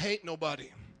 Don't hate nobody.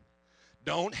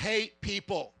 Don't hate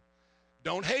people.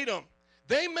 Don't hate them.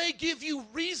 They may give you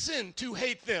reason to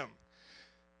hate them.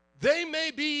 They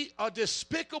may be a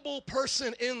despicable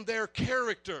person in their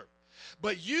character,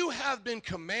 but you have been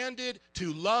commanded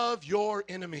to love your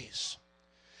enemies.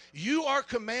 You are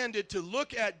commanded to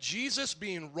look at Jesus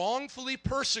being wrongfully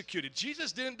persecuted.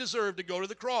 Jesus didn't deserve to go to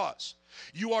the cross.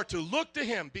 You are to look to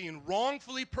him being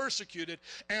wrongfully persecuted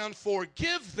and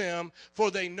forgive them,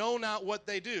 for they know not what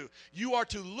they do. You are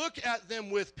to look at them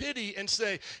with pity and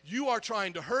say, you are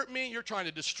trying to hurt me, you're trying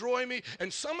to destroy me,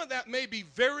 and some of that may be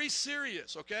very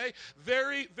serious, okay?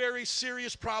 Very, very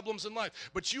serious problems in life.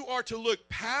 But you are to look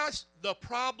past the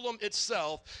problem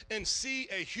itself and see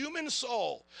a human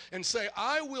soul and say,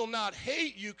 I will not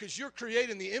hate you because you're created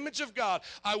in the image of God.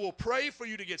 I will pray for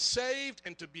you to get saved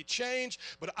and to be changed,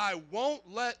 but I won't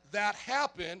let that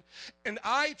happen. And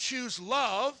I choose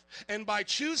love, and by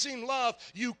choosing love,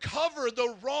 you cover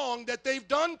the wrong that they've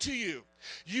done to you.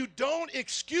 You don't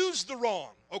excuse the wrong,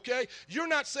 okay? You're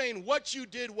not saying what you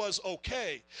did was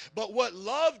okay, but what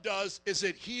love does is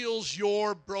it heals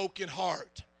your broken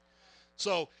heart.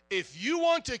 So if you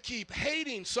want to keep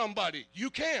hating somebody,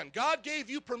 you can. God gave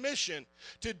you permission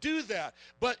to do that.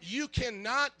 But you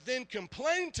cannot then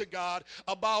complain to God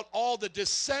about all the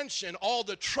dissension, all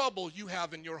the trouble you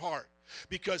have in your heart.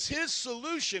 Because his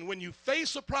solution when you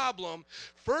face a problem,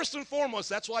 first and foremost,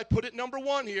 that's why I put it number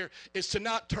one here, is to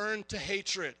not turn to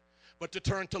hatred, but to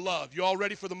turn to love. You all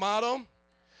ready for the motto?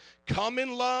 Come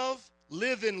in love,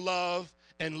 live in love,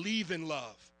 and leave in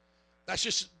love. That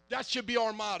should be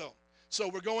our motto. So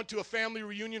we're going to a family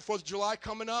reunion, 4th of July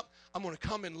coming up. I'm going to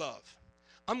come in love.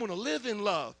 I'm going to live in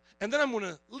love. And then I'm going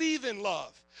to leave in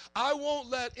love. I won't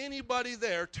let anybody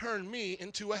there turn me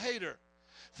into a hater.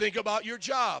 Think about your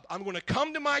job. I'm going to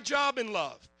come to my job in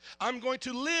love. I'm going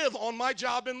to live on my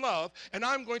job in love. And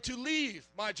I'm going to leave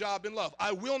my job in love.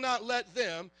 I will not let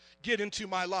them get into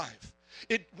my life.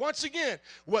 Once again,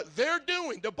 what they're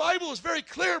doing, the Bible is very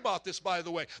clear about this, by the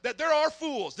way, that there are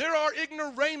fools, there are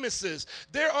ignoramuses,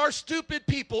 there are stupid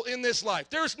people in this life.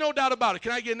 There's no doubt about it.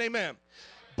 Can I get an amen?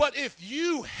 But if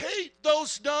you hate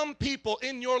those dumb people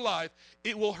in your life,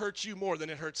 it will hurt you more than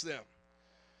it hurts them.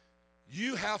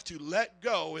 You have to let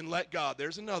go and let God.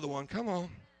 There's another one. Come on.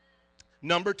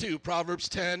 Number 2, Proverbs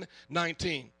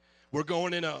 10:19. We're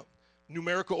going in a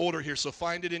numerical order here, so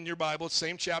find it in your Bible.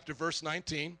 Same chapter, verse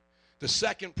 19. The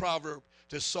second proverb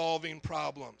to solving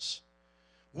problems.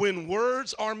 When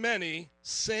words are many,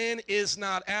 sin is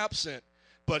not absent,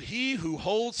 but he who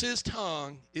holds his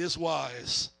tongue is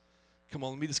wise. Come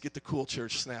on, let me just get the cool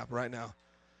church snap right now.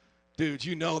 Dude,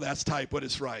 you know that's tight, but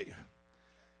it's right.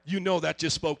 You know that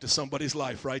just spoke to somebody's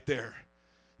life right there.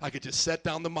 I could just set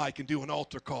down the mic and do an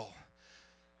altar call.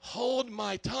 Hold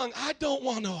my tongue. I don't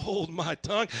want to hold my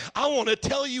tongue. I want to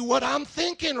tell you what I'm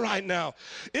thinking right now.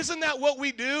 Isn't that what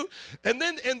we do? And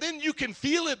then you can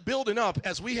feel it building up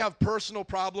as we have personal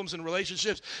problems in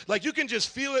relationships. Like you can just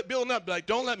feel it building up. Like,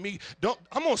 I'm going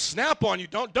to snap on you.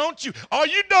 Don't you? Oh,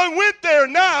 you done went there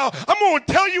now. I'm going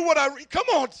to tell you what come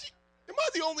on. Am I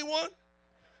the only one?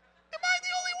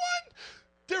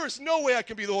 There is no way I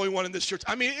can be the only one in this church.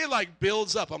 I mean, it like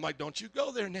builds up. I'm like, don't you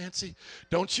go there, Nancy.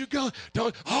 Don't you go.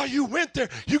 Oh, you went there.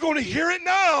 You're going to hear it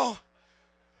now.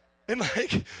 And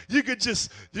like, you could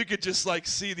just like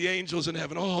see the angels in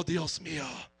heaven. Oh, Dios mío.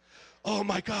 Oh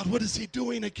my God, what is he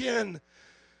doing again?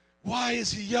 Why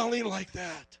is he yelling like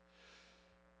that?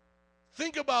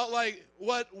 Think about like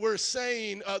what we're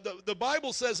saying. The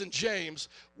Bible says in James,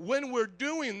 when we're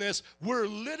doing this, we're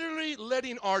literally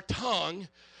letting our tongue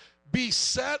be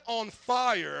set on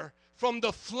fire from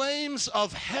the flames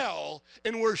of hell,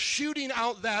 and we're shooting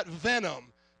out that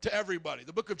venom to everybody.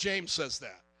 The book of James says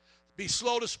that. Be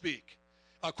slow to speak,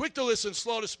 quick to listen,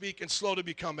 slow to speak, and slow to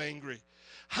become angry.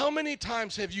 How many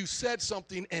times have you said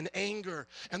something in anger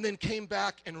and then came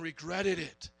back and regretted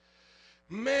it?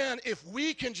 Man, if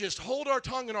we can just hold our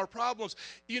tongue in our problems,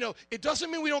 it doesn't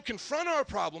mean we don't confront our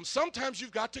problems. Sometimes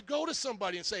you've got to go to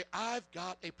somebody and say, I've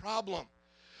got a problem.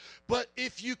 But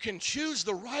if you can choose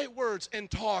the right words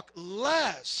and talk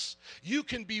less, you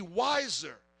can be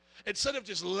wiser. instead of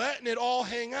just letting it all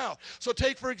hang out. So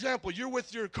take, for example, you're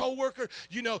with your coworker,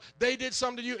 you know, they did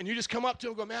something to you, and you just come up to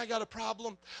them and go, man, I got a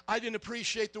problem. I didn't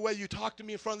appreciate the way you talked to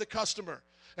me in front of the customer.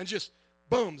 And just,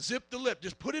 boom, zip the lip.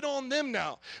 Just put it on them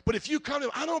now. But if you come to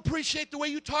them, I don't appreciate the way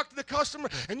you talk to the customer,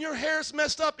 and your hair's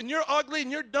messed up, and you're ugly, and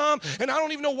you're dumb, and I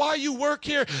don't even know why you work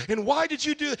here, and why did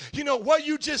you do that? You know, what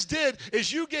you just did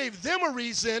is you gave them a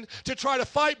reason to try to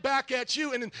fight back at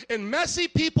you. And messy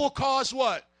people cause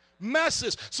what?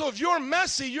 Messes. So if you're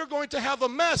messy, you're going to have a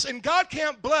mess, and God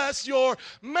can't bless your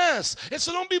mess. And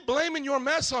so don't be blaming your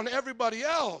mess on everybody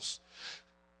else.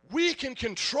 We can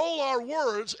control our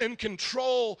words and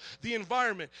control the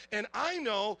environment. And I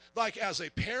know, like as a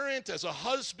parent, as a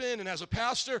husband, and as a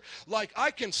pastor, like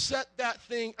I can set that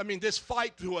thing, this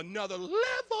fight to another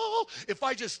level if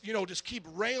I just keep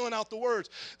railing out the words.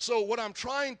 So what I'm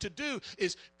trying to do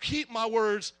is keep my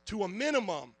words to a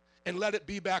minimum and let it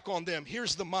be back on them.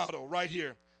 Here's the motto right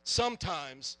here.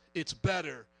 Sometimes it's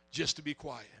better just to be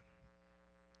quiet.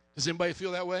 Does anybody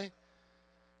feel that way?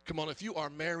 Come on, if you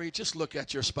are married, just look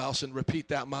at your spouse and repeat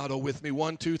that motto with me.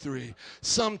 1, 2, 3.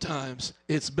 Sometimes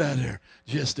it's better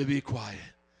just to be quiet.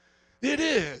 It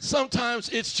is. Sometimes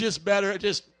it's just better.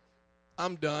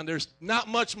 I'm done. There's not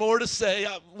much more to say.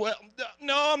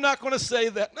 No, I'm not going to say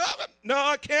that. No,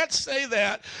 I can't say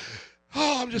that.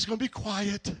 Oh, I'm just going to be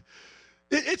quiet.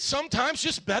 It's sometimes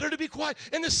just better to be quiet.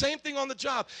 And the same thing on the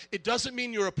job. It doesn't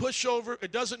mean you're a pushover.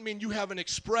 It doesn't mean you haven't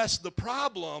expressed the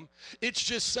problem. It's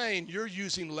just saying you're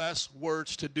using less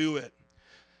words to do it.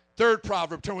 Third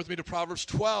proverb, turn with me to Proverbs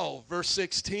 12, verse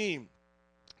 16.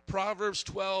 Proverbs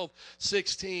 12,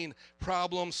 16,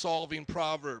 problem-solving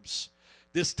proverbs.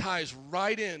 This ties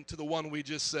right into the one we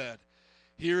just said.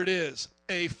 Here it is.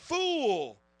 A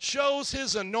fool shows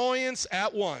his annoyance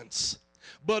at once,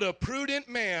 but a prudent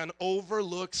man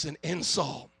overlooks an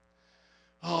insult.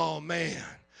 Oh, man.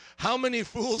 How many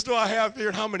fools do I have here,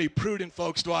 and how many prudent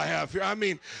folks do I have here?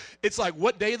 It's like,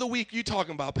 what day of the week you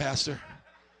talking about, Pastor?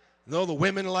 No, the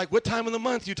women are like, what time of the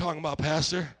month you talking about,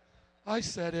 Pastor? I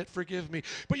said it, forgive me.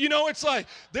 But it's like,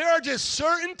 there are just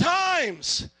certain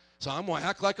times. So I'm going to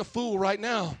act like a fool right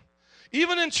now.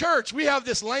 Even in church, we have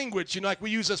this language, like we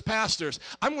use as pastors.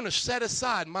 I'm going to set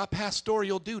aside my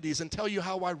pastoral duties and tell you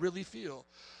how I really feel.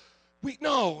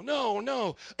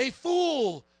 No. A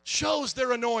fool shows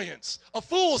their annoyance. A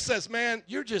fool says, man,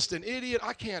 you're just an idiot.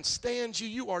 I can't stand you.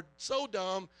 You are so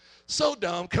dumb. So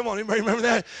dumb. Come on, anybody remember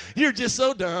that? You're just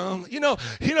so dumb. You know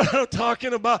what I'm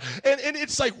talking about. And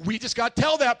it's like we just got to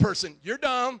tell that person, you're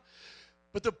dumb.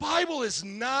 But the Bible is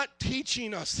not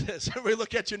teaching us this. Everybody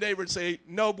look at your neighbor and say,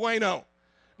 no bueno.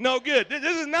 No good.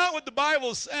 This is not what the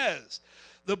Bible says.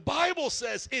 The Bible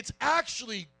says it's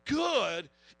actually good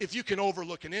if you can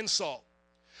overlook an insult.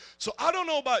 So I don't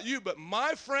know about you, but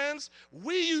my friends,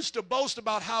 we used to boast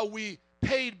about how we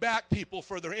paid back people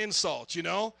for their insults,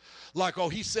 Like, oh,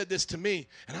 he said this to me,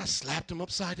 and I slapped him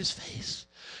upside his face,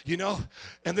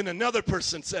 And then another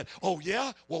person said, oh,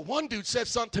 yeah? Well, one dude said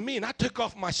something to me, and I took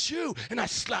off my shoe, and I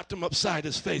slapped him upside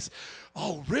his face.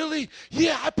 Oh, really?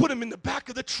 Yeah, I put him in the back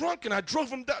of the trunk, and I drove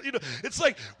him down. It's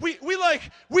like we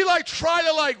try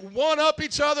to one-up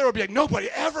each other or be like, nobody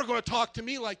ever going to talk to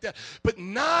me like that. But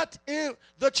not in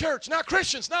the church, not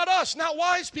Christians, not us, not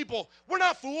wise people. We're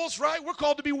not fools, right? We're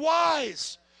called to be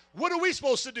wise. What are we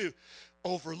supposed to do?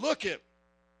 Overlook it.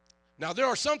 Now, there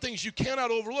are some things you cannot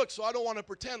overlook, so I don't want to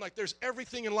pretend like there's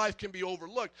everything in life can be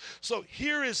overlooked. So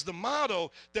here is the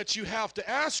motto that you have to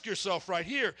ask yourself right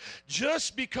here.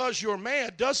 Just because you're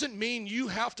mad doesn't mean you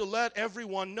have to let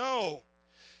everyone know.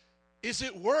 Is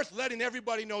it worth letting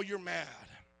everybody know you're mad?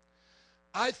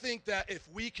 I think that if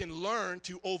we can learn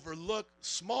to overlook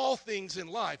small things in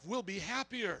life, we'll be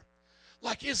happier.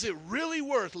 Like, is it really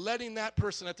worth letting that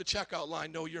person at the checkout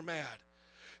line know you're mad?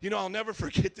 I'll never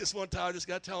forget this one time. I just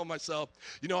got to tell myself,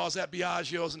 I was at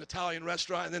Biagio's, an Italian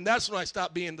restaurant, and then that's when I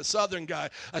stopped being the Southern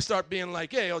guy. I start being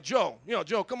like, hey, Joe,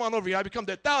 Joe, come on over here. I become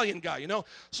the Italian guy,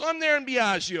 So I'm there in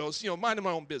Biagio's, minding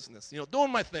my own business,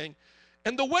 doing my thing.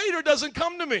 And the waiter doesn't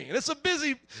come to me. And it's a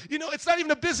busy, it's not even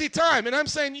a busy time. And I'm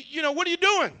saying, what are you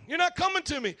doing? You're not coming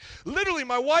to me. Literally,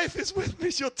 my wife is with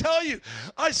me. She'll tell you.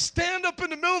 I stand up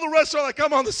in the middle of the restaurant like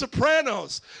I'm on The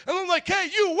Sopranos. And I'm like, hey,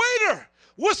 you waiter.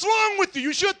 What's wrong with you?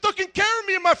 You should have taken care of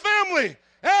me and my family.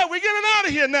 Hey, we're getting out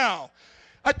of here now.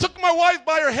 I took my wife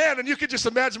by her hand, and you could just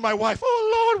imagine my wife.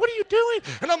 Oh, Lord, what are you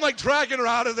doing? And I'm like dragging her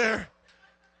out of there.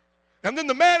 And then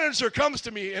the manager comes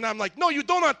to me, and I'm like, no, you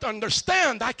don't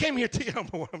understand. I came here to, I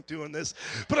don't know why I'm doing this.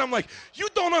 But I'm like, you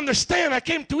don't understand. I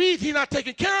came to eat. He's not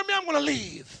taking care of me. I'm going to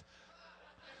leave.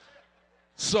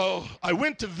 So I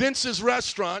went to Vince's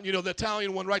restaurant, the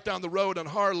Italian one right down the road on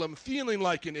Harlem, feeling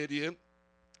like an idiot.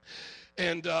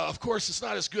 And, of course, it's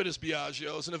not as good as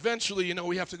Biagio's. And eventually,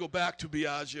 we have to go back to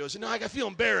Biagio's. I feel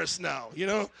embarrassed now,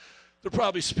 They're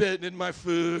probably spitting in my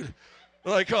food.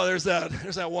 They're like, oh, there's that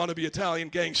wannabe Italian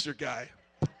gangster guy.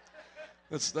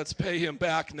 Let's pay him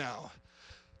back now.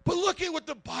 But look at what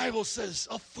the Bible says.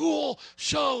 A fool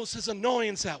shows his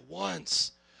annoyance at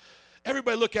once.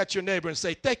 Everybody look at your neighbor and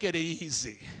say, take it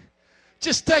easy.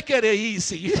 Just take it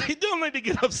easy. You don't need to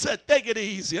get upset. Take it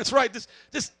easy. That's right.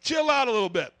 Just chill out a little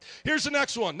bit. Here's the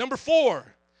next one. Number 4.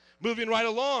 Moving right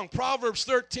along. Proverbs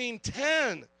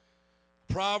 13:10.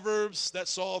 Proverbs that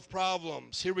solve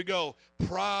problems. Here we go.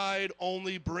 Pride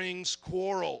only brings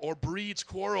quarrel or breeds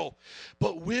quarrel,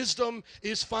 but wisdom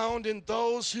is found in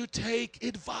those who take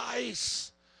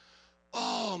advice.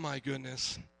 Oh my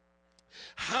goodness.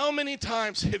 How many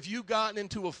times have you gotten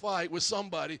into a fight with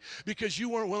somebody because you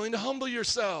weren't willing to humble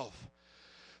yourself?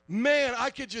 Man, I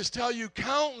could just tell you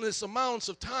countless amounts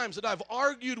of times that I've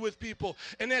argued with people,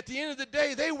 and at the end of the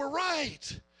day, they were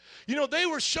right. They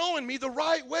were showing me the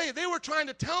right way. They were trying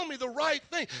to tell me the right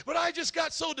thing, but I just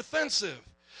got so defensive.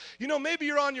 Maybe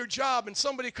you're on your job and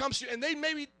somebody comes to you and they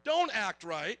maybe don't act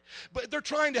right, but they're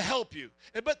trying to help you.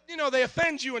 But, they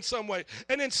offend you in some way.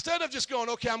 And instead of just going,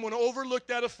 okay, I'm going to overlook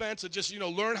that offense and just,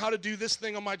 learn how to do this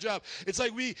thing on my job, it's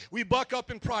like we buck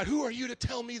up in pride. Who are you to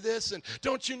tell me this? And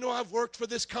don't you know I've worked for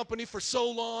this company for so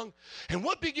long? And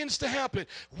what begins to happen?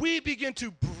 We begin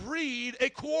to breed a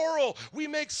quarrel. We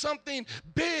make something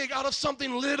big out of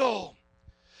something little.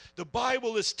 The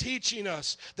Bible is teaching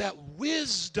us that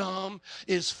wisdom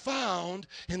is found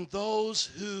in those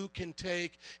who can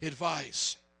take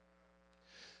advice.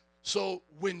 So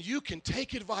when you can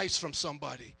take advice from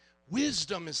somebody,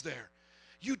 wisdom is there.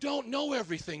 You don't know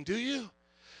everything, do you?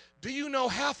 Do you know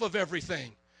half of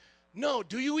everything? No.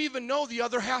 Do you even know the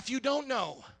other half you don't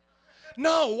know?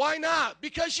 No. Why not?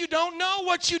 Because you don't know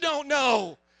what you don't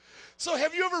know. So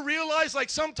have you ever realized, like,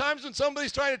 sometimes when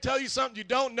somebody's trying to tell you something you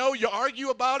don't know, you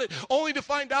argue about it only to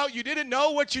find out you didn't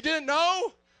know what you didn't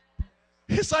know?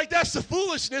 It's like that's the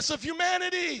foolishness of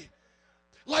humanity.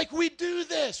 Like, we do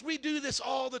this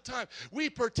all the time. We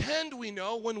pretend we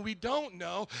know when we don't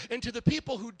know, and to the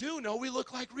people who do know, we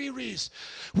look like Riri's.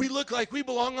 We look like we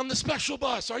belong on the special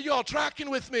bus. Are you all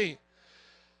tracking with me?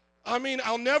 I mean,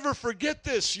 I'll never forget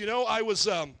this. I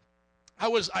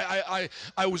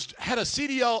had a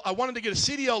CDL. I wanted to get a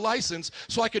CDL license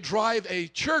so I could drive a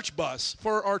church bus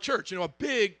for our church. A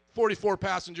big 44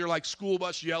 passenger, like school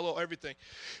bus, yellow, everything.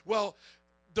 Well,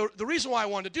 the reason why I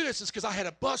wanted to do this is because I had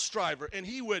a bus driver, and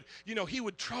he would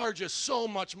charge us so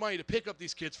much money to pick up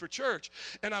these kids for church.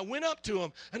 And I went up to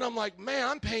him, and I'm like, man,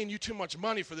 I'm paying you too much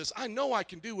money for this. I know I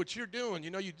can do what you're doing.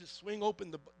 You just swing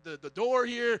open the door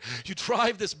here. You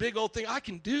drive this big old thing. I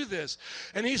can do this.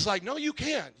 And he's like, no, you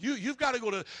can't. You've got to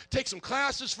go to take some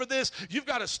classes for this. You've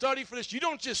got to study for this. You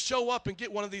don't just show up and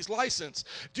get one of these licenses.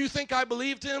 Do you think I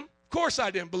believed him? Of course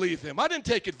I didn't believe him. I didn't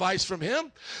take advice from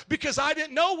him because I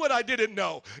didn't know what I didn't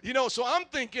know. So I'm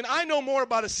thinking I know more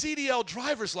about a CDL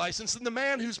driver's license than the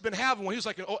man who's been having one. He was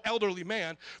like an elderly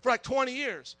man for like 20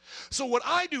 years. So what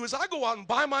I do is I go out and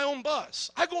buy my own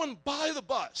bus. I go and buy the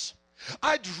bus.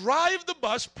 I drive the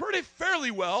bus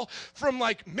fairly well from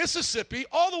like Mississippi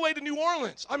all the way to New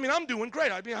Orleans. I mean, I'm doing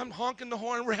great. I'm honking the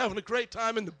horn. We're having a great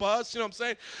time in the bus. You know what I'm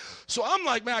saying? So I'm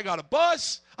like, man, I got a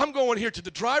bus. I'm going here to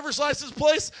the driver's license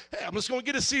place. Hey, I'm just going to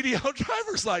get a CDL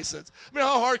driver's license. I mean,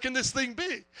 how hard can this thing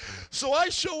be? So I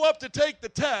show up to take the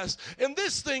test, and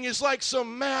this thing is like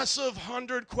some massive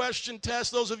 100-question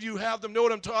test. Those of you who have them know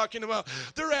what I'm talking about.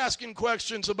 They're asking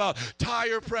questions about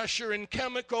tire pressure and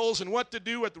chemicals and what to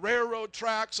do at the railroad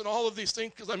tracks and all of these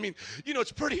things. Because, I mean,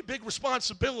 it's a pretty big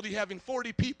responsibility having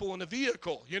 40 people in a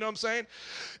vehicle. You know what I'm saying?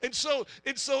 And so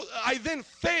I then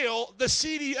fail the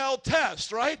CDL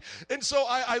test, right? And so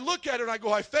I look at her and I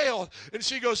go, I failed. And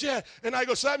she goes, yeah. And I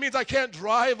go, so that means I can't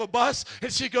drive a bus?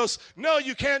 And she goes, no,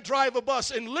 you can't drive a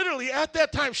bus. And literally at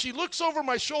that time, she looks over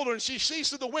my shoulder and she sees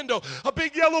through the window a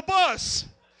big yellow bus.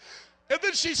 And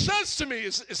then she says to me,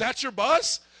 is that your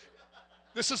bus?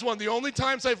 This is one of the only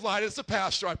times I've lied as a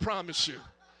pastor, I promise you.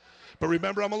 But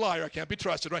remember, I'm a liar. I can't be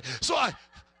trusted, right? So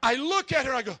I look at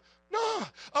her, I go, no,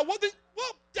 well,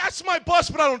 that's my bus,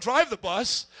 but I don't drive the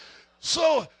bus.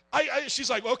 So she's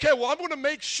like, okay, well, I'm going to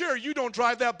make sure you don't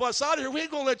drive that bus out of here. We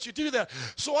ain't going to let you do that.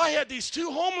 So I had these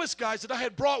two homeless guys that I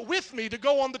had brought with me to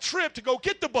go on the trip to go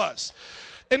get the bus.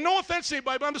 And no offense to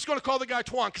anybody, but I'm just going to call the guy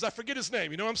Twan because I forget his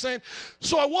name. You know what I'm saying?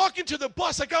 So I walk into the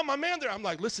bus. I got my man there. I'm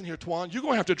like, listen here, Twan. You're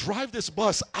going to have to drive this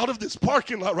bus out of this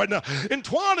parking lot right now. And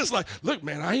Twan is like, look,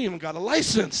 man, I ain't even got a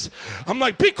license. I'm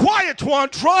like, be quiet,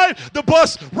 Twan. Drive the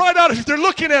bus right out of here. They're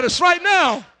looking at us right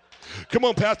now. Come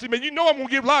on, Pastor. Man, you know I'm going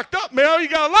to get locked up, man. You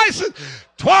got a license.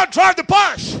 Drive the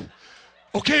bus.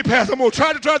 Okay, Pastor, I'm going to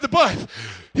try to drive the bus.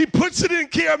 He puts it in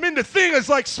gear. I'm in the thing. It's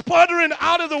like sputtering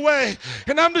out of the way.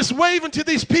 And I'm just waving to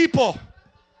these people.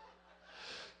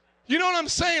 You know what I'm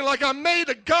saying? Like I made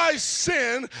a guy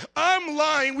sin. I'm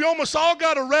lying. We almost all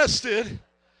got arrested.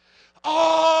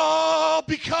 All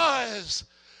because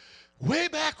way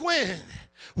back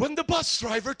when the bus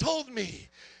driver told me,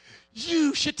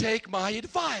 you should take my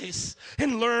advice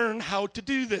and learn how to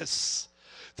do this.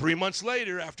 3 months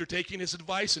later, after taking his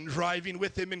advice and driving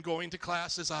with him and going to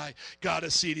classes, I got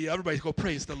a CD. Everybody go,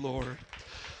 praise the Lord.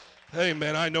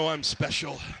 Amen. I know I'm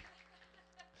special.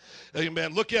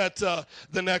 Amen. Look at the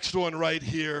next one right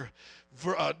here.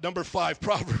 Number 5,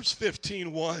 Proverbs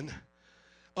 15:1.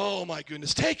 Oh, my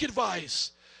goodness. Take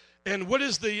advice. And what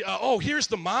is the, here's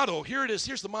the motto. Here it is.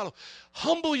 Here's the motto.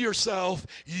 Humble yourself.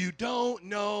 You don't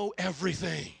know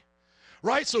everything.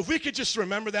 Right? So if we could just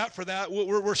remember that for that,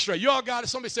 we're straight. You all got it?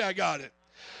 Somebody say, I got it.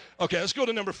 Okay, let's go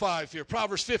to number 5 here.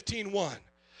 Proverbs 15:1.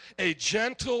 A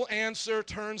gentle answer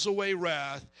turns away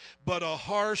wrath, but a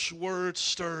harsh word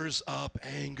stirs up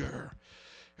anger.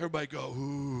 Everybody go,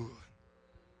 ooh.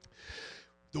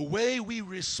 The way we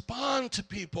respond to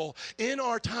people in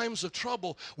our times of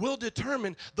trouble will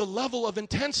determine the level of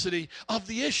intensity of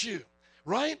the issue,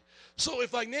 right? So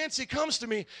if like Nancy comes to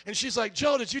me and she's like,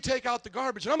 Joe, did you take out the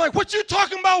garbage? And I'm like, what you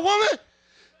talking about, woman?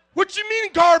 What you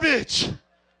mean garbage?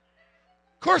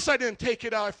 Of course I didn't take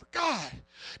it out. I forgot.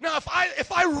 Now if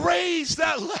I raise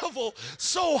that level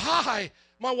so high,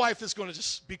 my wife is going to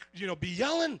just be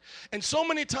yelling. And so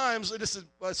many times,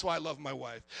 that's why I love my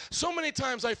wife. So many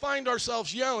times I find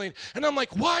ourselves yelling, and I'm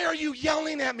like, why are you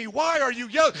yelling at me? Why are you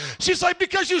yelling? She's like,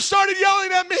 because you started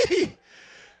yelling at me.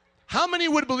 How many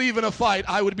would believe in a fight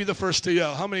I would be the first to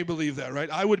yell? How many believe that, right?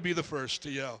 I would be the first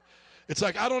to yell. It's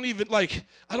like I don't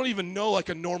even know like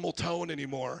a normal tone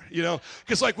anymore,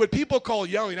 because like what people call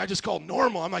yelling, I just call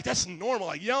normal. I'm like, that's normal.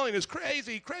 Like yelling is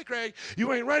crazy. Craig,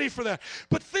 you ain't ready for that.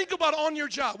 But think about on your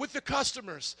job with the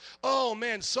customers. Oh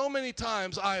man, so many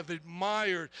times I have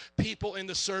admired people in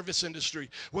the service industry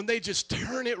when they just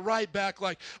turn it right back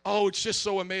like, oh, it's just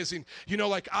so amazing.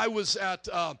 Like I was at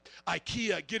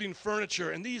IKEA getting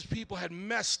furniture, and these people had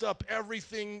messed up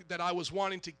everything that I was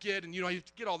wanting to get, and I had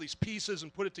to get all these pieces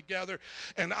and put it together.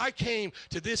 And I came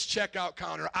to this checkout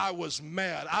counter. I was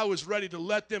mad. I was ready to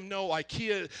let them know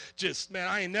IKEA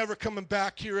I ain't never coming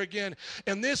back here again.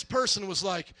 And this person was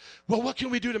like, well, what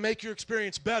can we do to make your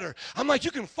experience better? I'm like,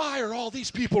 you can fire all these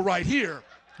people right here.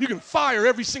 You can fire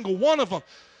every single one of them.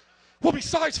 Well,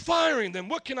 besides firing them,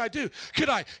 what can I do? Could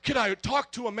I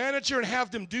talk to a manager and have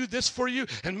them do this for you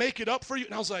and make it up for you?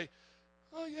 And I was like,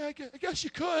 oh yeah, I guess you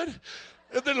could.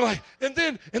 And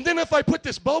then if I put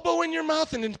this Bobo in your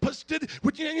mouth and then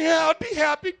I'd be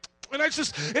happy. And it's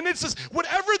just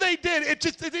whatever they did, it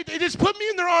just put me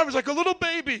in their arms like a little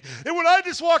baby. And when I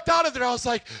just walked out of there, I was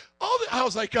like,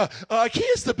 IKEA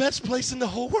is the best place in the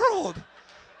whole world.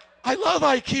 I love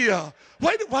IKEA.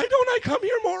 Why don't I come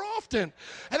here more often?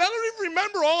 And I don't even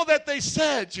remember all that they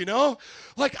said,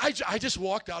 Like I just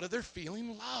walked out of there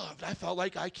feeling loved. I felt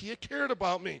like IKEA cared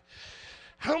about me.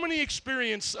 How many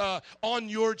experience on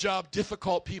your job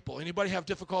difficult people? Anybody have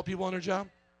difficult people on their job?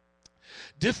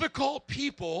 Difficult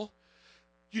people,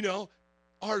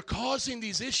 are causing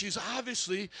these issues,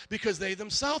 obviously, because they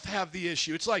themselves have the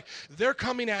issue. It's like they're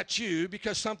coming at you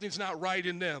because something's not right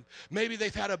in them. Maybe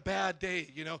they've had a bad day,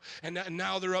 and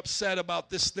now they're upset about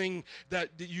this thing that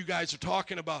you guys are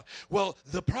talking about. Well,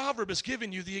 the proverb is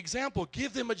giving you the example.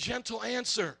 Give them a gentle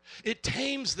answer. It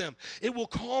tames them. It will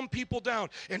calm people down.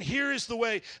 And here is the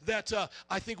way that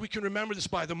I think we can remember this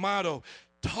by the motto.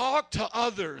 Talk to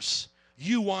others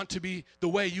the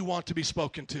way you want to be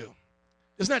spoken to.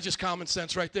 Isn't that just common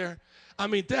sense right there? I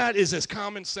mean, that is as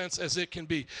common sense as it can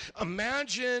be.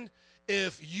 Imagine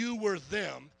if you were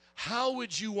them. How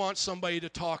would you want somebody to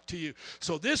talk to you?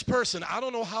 So this person, I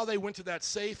don't know how they went to that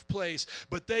safe place,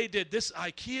 but they did. This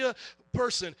IKEA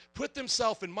person put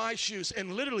themselves in my shoes,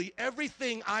 and literally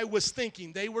everything I was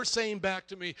thinking, they were saying back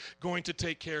to me, going to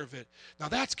take care of it. Now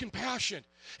that's compassion.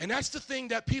 And that's the thing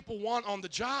that people want on the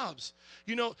jobs.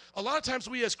 A lot of times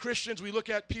we as Christians, we look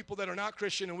at people that are not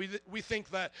Christian, and we think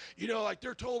that, like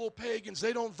they're total pagans.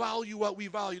 They don't value what we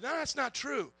value. No, that's not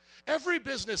true. Every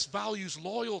business values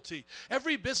loyalty.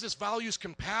 Every business values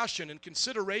compassion and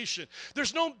consideration.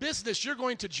 There's no business you're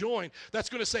going to join that's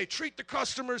going to say, treat the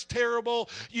customers terrible,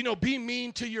 be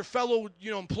mean to your fellow,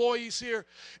 employees here.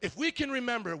 If we can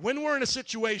remember, when we're in a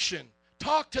situation,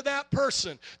 talk to that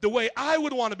person the way I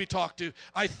would want to be talked to,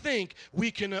 I think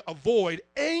we can avoid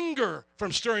anger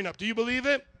from stirring up. Do you believe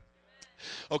it?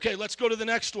 Okay, let's go to the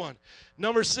next one.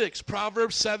 Number 6,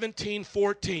 Proverbs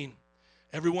 17:14.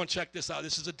 Everyone check this out.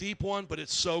 This is a deep one, but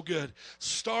it's so good.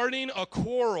 Starting a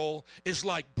quarrel is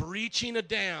like breaching a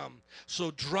dam,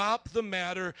 so drop the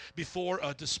matter before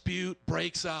a dispute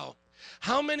breaks out.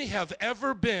 How many have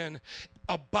ever been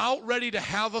about ready to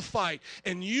have a fight,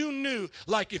 and you knew,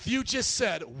 like, if you just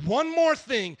said one more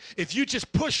thing, if you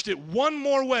just pushed it one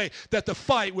more way, that the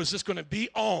fight was just going to be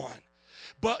on?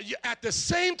 But at the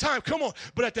same time, come on,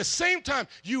 but at the same time,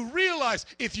 you realize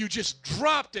if you just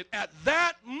dropped it at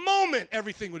that moment,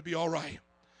 everything would be all right.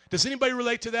 Does anybody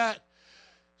relate to that?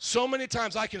 So many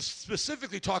times I can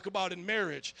specifically talk about in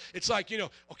marriage. It's like,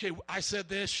 okay, I said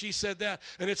this, she said that,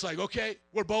 and it's like, okay,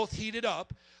 we're both heated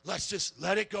up. Let's just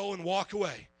let it go and walk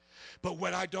away. But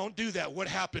when I don't do that, what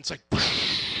happens? Like,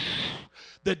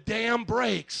 the dam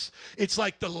breaks. It's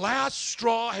like the last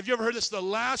straw. Have you ever heard this? The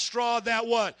last straw that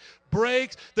what?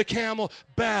 Breaks the camel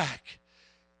back.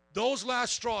 Those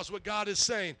last straws, what God is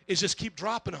saying, is just keep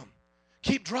dropping them.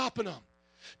 Keep dropping them.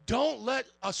 Don't let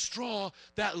a straw,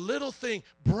 that little thing,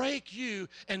 break you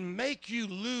and make you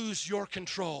lose your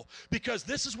control. Because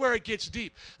this is where it gets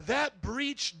deep. That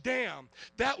breached dam,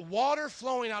 that water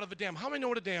flowing out of a dam. How many know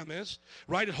what a dam is?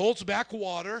 Right? It holds back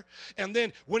water. And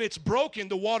then when it's broken,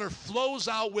 the water flows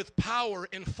out with power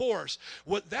and force.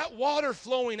 What that water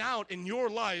flowing out in your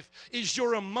life is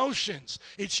your emotions.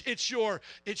 It's your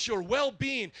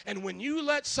well-being. And when you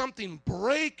let something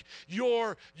break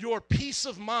your peace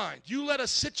of mind, you let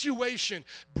a situation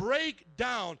break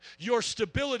down your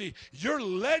stability, you're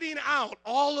letting out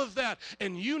all of that.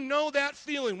 And you know that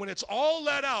feeling when it's all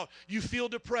let out, you feel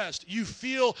depressed. You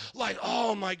feel like,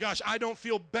 oh my gosh, I don't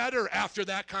feel better after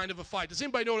that kind of a fight. Does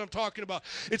anybody know what I'm talking about?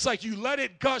 It's like you let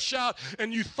it gush out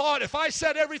and you thought, if I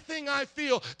said everything I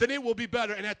feel, then it will be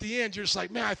better. And at the end, you're just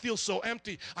like, man, I feel so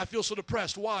empty. I feel so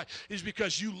depressed. Why? It's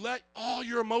because you let all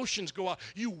your emotions go out.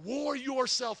 You wore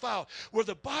yourself out. Where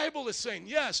the Bible is saying,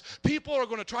 yes, people are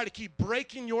going to try to keep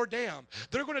breaking your dam.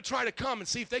 They're going to try to come and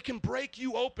see if they can break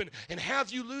you open and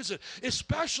have you lose it.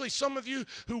 Especially some of you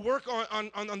who work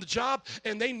on the job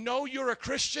and they know you're a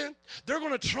Christian. They're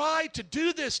going to try to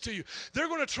do this to you. They're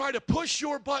going to try to push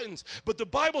your buttons. But the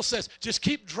Bible says, just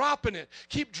keep dropping it.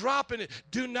 Keep dropping it.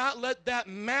 Do not let that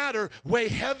matter weigh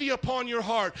heavy upon your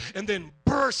heart and then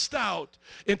burst out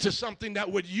into something that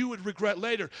you would regret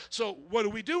later. So what do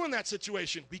we do in that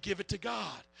situation? We give it to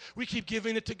God. We keep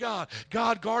giving it to God.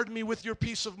 God, guard me with your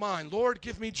peace of mind. Lord,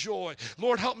 give me joy.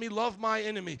 Lord, help me love my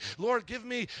enemy. Lord, give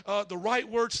me the right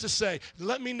words to say.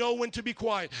 Let me know when to be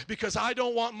quiet, because I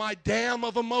don't want my dam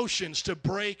of emotions to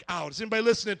break out. Is anybody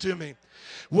listening to me?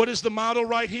 What is the motto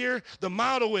right here? The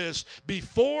motto is,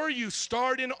 before you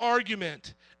start an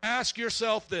argument, ask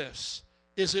yourself this: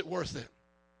 is it worth it?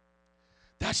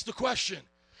 That's the question.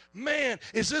 Man,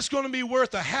 is this going to be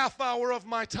worth a half hour of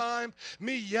my time?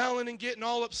 Me yelling and getting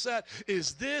all upset?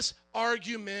 Is this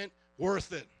argument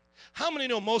worth it? How many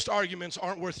know most arguments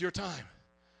aren't worth your time?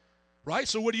 Right?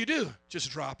 So what do?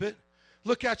 Just drop it.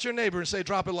 Look at your neighbor and say,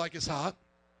 drop it like it's hot.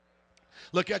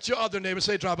 Look at your other neighbor and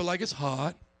say, drop it like it's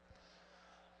hot.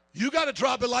 You got to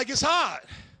drop it like it's hot.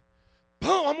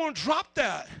 Boom, I'm going to drop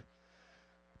that.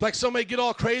 Like somebody get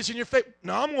all crazy in your face.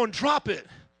 No, I'm going to drop it.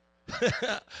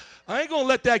 I ain't going to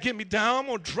let that get me down. I'm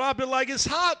going to drop it like it's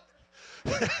hot.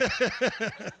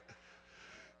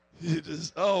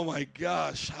 Oh, my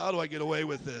gosh. How do I get away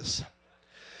with this?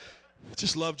 I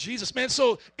just love Jesus, man.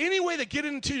 So any way to get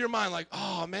it into your mind, like,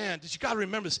 oh, man, you got to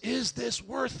remember this. Is this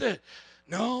worth it?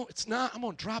 No, it's not. I'm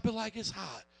going to drop it like it's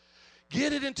hot.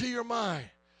 Get it into your mind.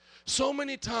 So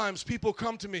many times people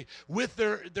come to me with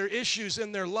their issues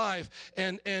in their life,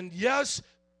 and yes,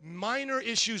 minor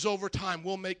issues over time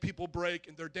will make people break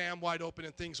and they're damn wide open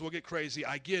and things will get crazy.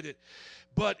 I get it.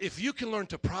 But if you can learn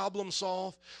to problem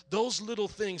solve, those little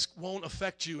things won't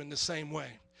affect you in the same way.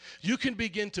 You can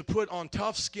begin to put on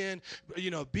tough skin,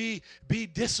 be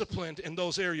disciplined in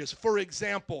those areas. For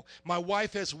example, my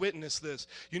wife has witnessed this.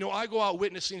 I go out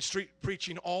witnessing, street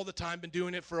preaching all the time, been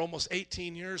doing it for almost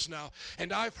 18 years now,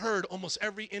 and I've heard almost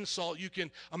every insult you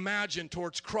can imagine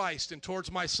towards Christ and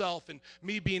towards myself and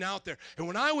me being out there. And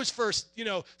when I was first,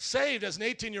 saved as an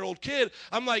 18-year-old kid,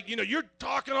 I'm like, you're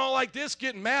talking all like this,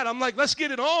 getting mad. I'm like, let's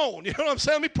get it on. You know what I'm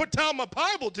saying? Let me put down my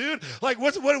Bible, dude. Like,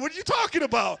 what are you talking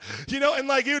about? And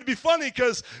like, it would be funny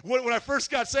because when I first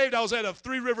got saved, I was at a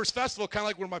Three Rivers Festival, kind of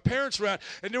like where my parents were at,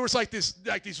 and there was like these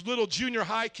little junior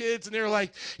high kids, and they were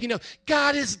like,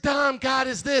 God is dumb, God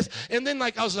is this, and then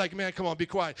I was like, man, come on, be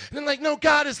quiet. And then like, no,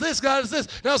 God is this, God is this,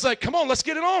 and I was like, come on, let's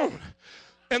get it on.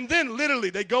 And then literally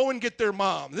they go and get their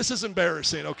mom. This is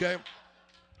embarrassing, okay?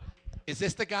 is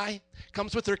this the guy?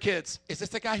 Comes with her kids. Is this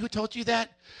the guy who told you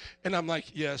that? And I'm like,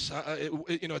 yes.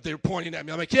 They're pointing at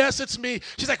me. I'm like, yes, it's me.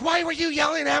 She's like, why were you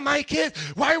yelling at my kids?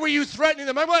 Why were you threatening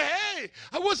them? I'm like, hey,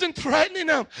 I wasn't threatening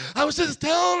them. I was just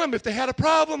telling them if they had a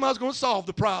problem, I was going to solve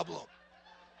the problem.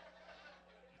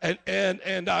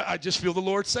 And I just feel the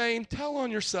Lord saying, tell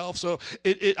on yourself. So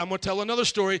I'm going to tell another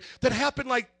story that happened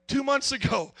like 2 months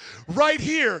ago. Right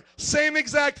here, same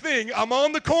exact thing. I'm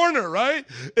on the corner, right?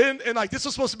 And like this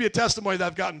was supposed to be a testimony that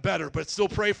I've gotten better, but still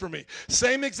pray for me.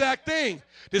 Same exact thing.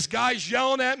 This guy's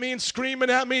yelling at me and screaming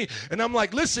at me. And I'm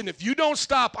like, listen, if you don't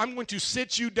stop, I'm going to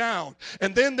sit you down.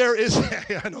 And then there is,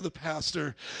 I know the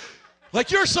pastor.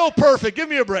 Like, you're so perfect. Give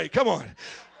me a break. Come on.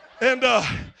 And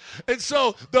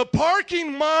so the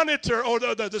parking monitor or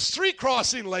the street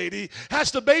crossing lady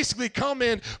has to basically come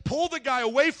in, pull the guy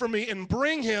away from me and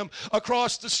bring him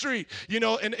across the street,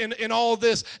 and all of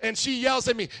this. And she yells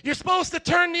at me, you're supposed to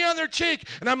turn the other cheek.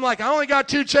 And I'm like, I only got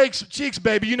 2 cheeks,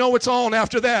 baby. You know what's on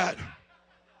after that.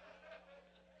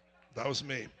 That was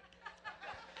me.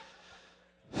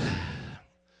 The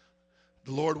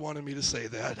Lord wanted me to say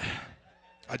that.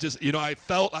 I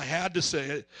felt I had to say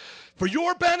it for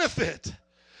your benefit.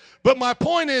 But my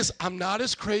point is, I'm not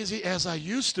as crazy as I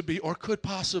used to be or could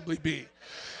possibly be.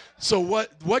 So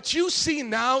what you see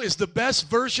now is the best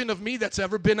version of me that's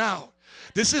ever been out.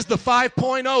 This is the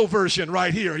 5.0 version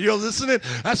right here. You're listening?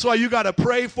 That's why you got to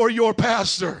pray for your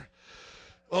pastor.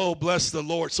 Oh, bless the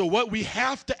Lord. So what we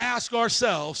have to ask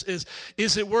ourselves is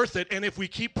it worth it? And if we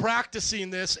keep practicing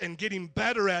this and getting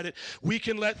better at it, we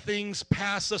can let things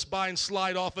pass us by and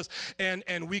slide off us, and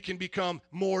we can become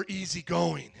more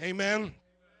easygoing. Amen?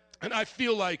 And I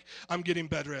feel like I'm getting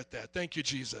better at that. Thank you,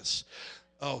 Jesus.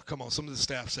 Oh, come on. Some of the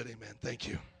staff said amen. Thank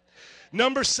you.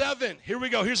 Number 7. Here we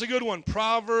go. Here's a good one.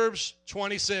 Proverbs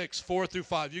 26, 4 through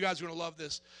 5. You guys are going to love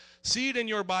this. See it in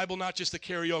your Bible, not just the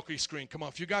karaoke screen. Come on,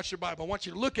 if you got your Bible, I want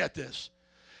you to look at this,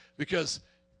 because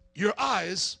your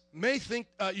eyes may think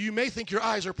your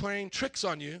eyes are playing tricks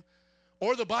on you,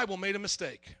 or the Bible made a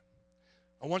mistake.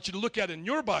 I want you to look at it in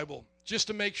your Bible just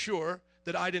to make sure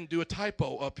that I didn't do a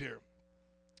typo up here.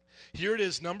 Here it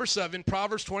is, number 7,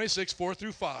 Proverbs 26, 4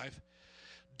 through 5.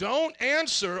 Don't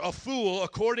answer a fool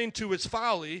according to his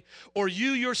folly, or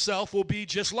you yourself will be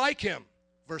just like him.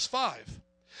 Verse 5.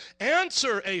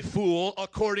 Answer a fool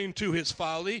according to his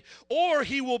folly, or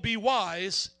he will be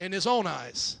wise in his own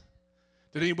eyes.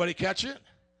 Did anybody catch it?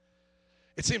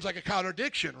 It seems like a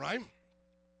contradiction, right?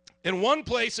 In one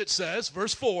place it says,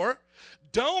 verse 4,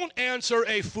 don't answer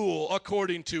a fool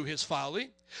according to his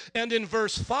folly. And in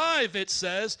verse 5 it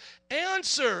says,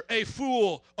 answer a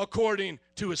fool according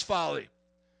to his folly.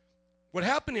 What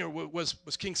happened here? Was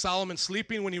King Solomon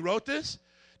sleeping when he wrote this?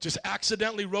 Just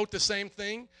accidentally wrote the same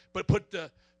thing, but put the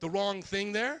wrong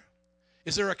thing there?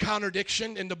 Is there a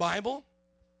contradiction in the Bible?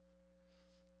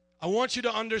 I want you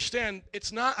to understand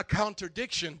it's not a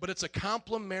contradiction, but it's a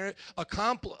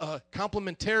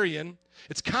complementarian.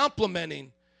 It's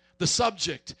complementing the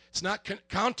subject. It's not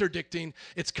contradicting,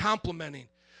 it's complementing.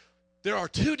 There are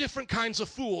 2 different kinds of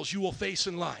fools you will face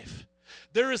in life.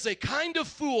 There is a kind of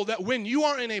fool that when you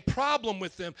are in a problem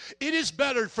with them, it is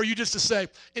better for you just to say,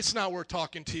 it's not worth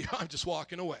talking to you, I'm just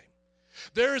walking away.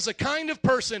 There is a kind of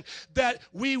person that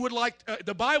we would like,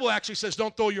 the Bible actually says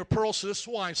don't throw your pearls to the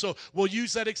swine, so we'll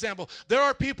use that example. There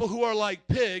are people who are like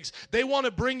pigs. They want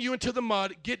to bring you into the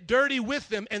mud, get dirty with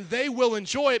them, and they will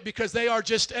enjoy it because they are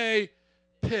just a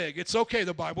pig. It's okay,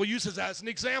 the Bible uses that as an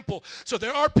example. So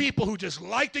there are people who just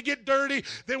like to get dirty.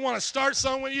 They want to start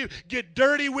something with you, get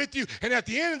dirty with you, and at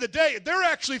the end of the day, they're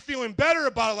actually feeling better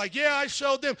about it, like, yeah, I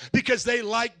showed them, because they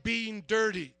like being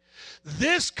dirty.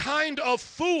 This kind of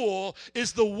fool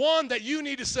is the one that you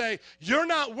need to say, you're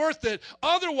not worth it.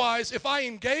 Otherwise, if I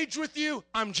engage with you,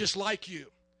 I'm just like you.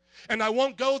 And I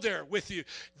won't go there with you.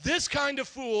 This kind of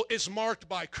fool is marked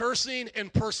by cursing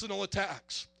and personal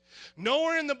attacks.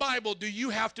 Nowhere in the Bible do you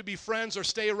have to be friends or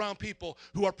stay around people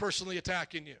who are personally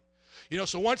attacking you.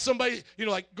 So once somebody,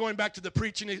 like going back to the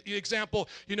preaching example,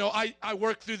 I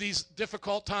work through these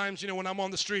difficult times, when I'm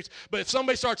on the streets. But if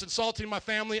somebody starts insulting my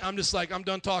family, I'm just like, I'm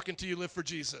done talking to you, live for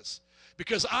Jesus.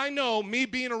 Because I know me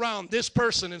being around this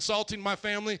person insulting my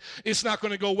family, it's not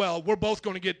going to go well. We're both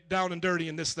going to get down and dirty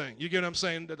in this thing. You get what I'm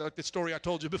saying? Like the story I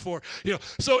told you before.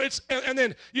 So it's, and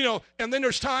then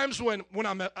there's times when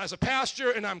I'm as a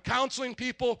pastor and I'm counseling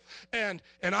people and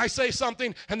I say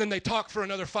something and then they talk for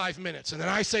another 5 minutes. And then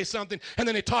I say something and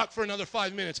then they talk for another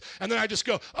 5 minutes. And then I just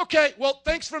go, okay, well,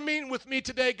 thanks for meeting with me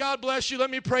today. God bless you. Let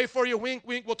me pray for you. Wink,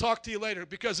 wink. We'll talk to you later.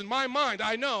 Because in my mind,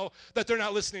 I know that they're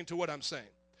not listening to what I'm saying.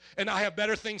 and I have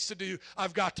better things to do.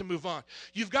 I've got to move on.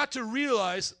 You've got to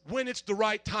realize when it's the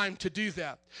right time to do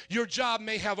that. Your job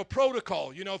may have a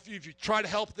protocol. You know, if you try to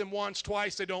help them once,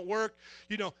 twice, they don't work,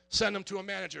 you know, send them to a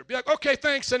manager. Be like, okay,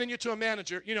 thanks, sending you to a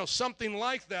manager. You know, something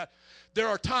like that. There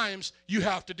are times you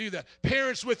have to do that.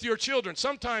 Parents with your children.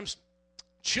 Sometimes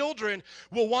children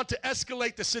will want to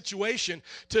escalate the situation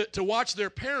to watch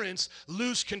their parents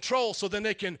lose control so then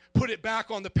they can put it back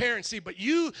on the parent. See, but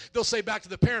they'll say back to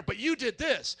the parent, but you did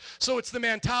this. So it's the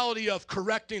mentality of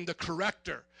correcting the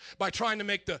corrector by trying to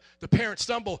make the parent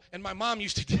stumble. And my mom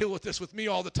used to deal with this with me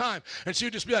all the time. And she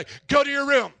would just be like, go to your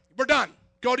room. We're done.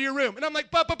 Go to your room. And I'm like,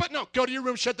 but no, go to your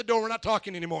room, shut the door, we're not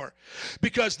talking anymore.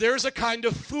 Because there's a kind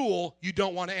of fool you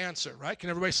don't want to answer, right? Can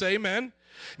everybody say amen?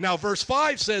 Now, verse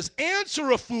 5 says,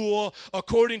 answer a fool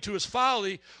according to his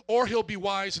folly, or he'll be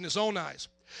wise in his own eyes.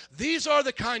 These are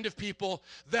the kind of people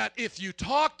that if you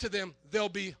talk to them, they'll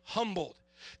be humbled.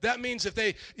 That means if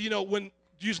they, you know, when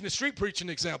using the street preaching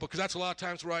example, because that's a lot of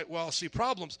times where I'll see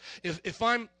problems. If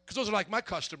I'm, because those are like my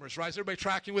customers, right? Is everybody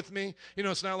tracking with me? You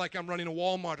know, it's not like I'm running a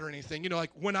Walmart or anything. You know,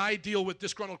 like when I deal with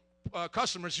disgruntled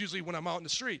customers, usually when I'm out in the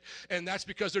street, and that's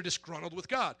because they're disgruntled with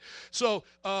God. So,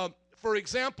 for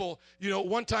example, you know,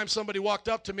 one time somebody walked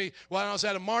up to me while I was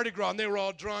at a Mardi Gras, and they were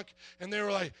all drunk, and they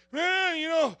were like, man, you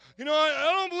know,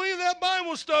 I don't believe that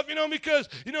Bible stuff, you know, because,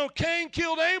 you know, Cain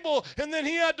killed Abel, and then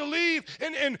he had to leave,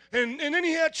 and then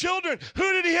he had children.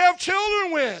 Who did he have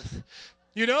children with?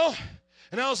 You know?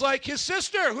 And I was like, his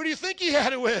sister. Who do you think he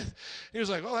had it with? He was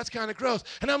like, oh, that's kind of gross.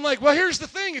 And I'm like, well, here's the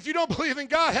thing. If you don't believe in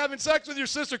God, having sex with your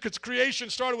sister, because creation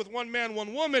started with one man,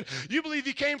 one woman, you believe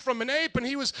he came from an ape and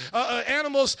he was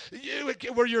animals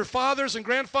were your fathers and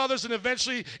grandfathers, and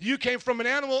eventually you came from an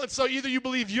animal. And so either you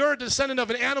believe you're a descendant of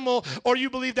an animal or you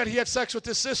believe that he had sex with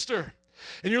his sister.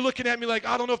 And you're looking at me like,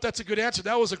 I don't know if that's a good answer.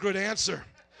 That was a good answer.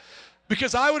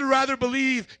 Because I would rather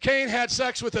believe Cain had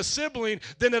sex with a sibling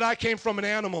than that I came from an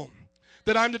animal.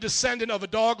 That I'm the descendant of a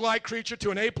dog-like creature to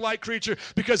an ape-like creature,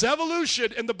 because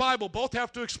evolution and the Bible both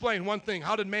have to explain one thing.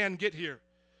 How did man get here?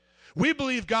 We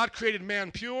believe God created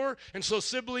man pure, and so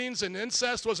siblings and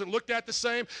incest wasn't looked at the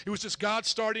same. It was just God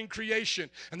starting creation.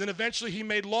 And then eventually he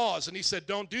made laws, and he said,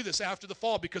 don't do this after the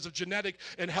fall because of genetic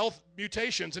and health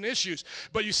mutations and issues.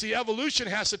 But you see, evolution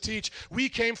has to teach we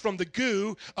came from the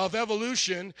goo of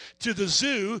evolution to the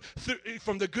zoo,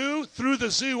 from the goo through the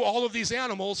zoo, all of these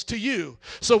animals to you.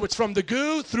 So it's from the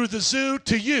goo through the zoo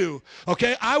to you.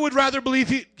 Okay? I would rather believe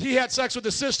he had sex with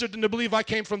his sister than to believe I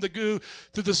came from the goo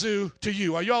through the zoo to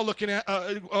you. Are y'all looking at,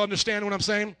 understand what I'm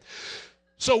saying?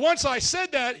 So once I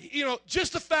said that, you know,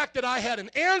 just the fact that I had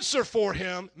an answer for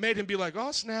him made him be like,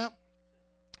 oh, snap.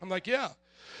 I'm like, yeah.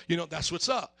 You know, that's what's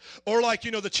up. Or like,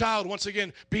 you know, the child, once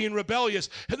again, being rebellious.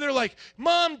 And they're like,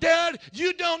 Mom, Dad,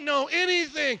 you don't know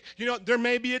anything. You know, there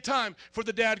may be a time for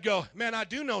the dad to go, man, I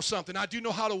do know something. I do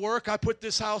know how to work. I put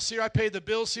this house here. I pay the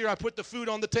bills here. I put the food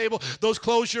on the table. Those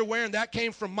clothes you're wearing, that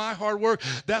came from my hard work.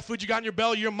 That food you got in your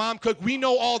belly, your mom cooked. We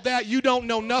know all that. You don't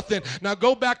know nothing. Now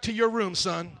go back to your room,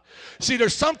 son. See,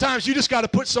 there's sometimes you just got to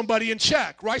put somebody in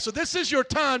check, right? So this is your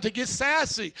time to get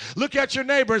sassy. Look at your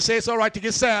neighbor and say it's all right to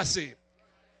get sassy.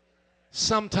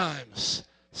 Sometimes.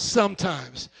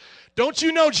 Don't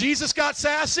you know Jesus got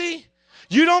sassy?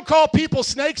 You don't call people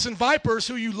snakes and vipers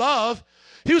who you love.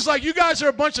 He was like, you guys are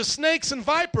a bunch of snakes and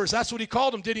vipers. That's what he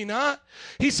called them, did he not?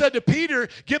 He said to Peter,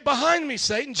 get behind me,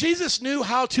 Satan. Jesus knew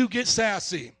how to get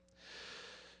sassy.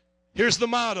 Here's the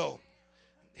motto.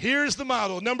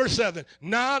 Number 7.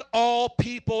 Not all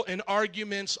people in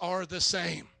arguments are the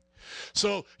same.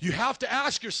 So you have to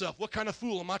ask yourself, what kind of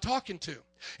fool am I talking to?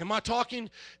 Am I talking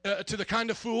to the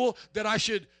kind of fool that I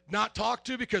should not talk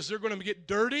to because they're going to get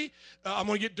dirty? I'm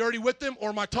going to get dirty with them? Or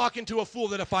am I talking to a fool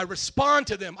that if I respond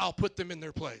to them, I'll put them in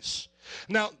their place?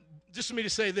 Now, just for me to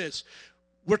say this,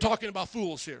 we're talking about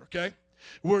fools here, okay?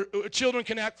 Children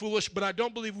can act foolish, but I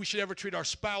don't believe we should ever treat our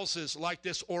spouses like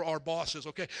this or our bosses,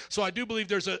 okay? So I do believe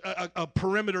there's a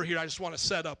perimeter here I just want to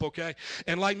set up, okay?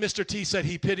 And like Mr. T said,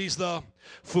 he pities the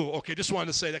fool. Okay, just wanted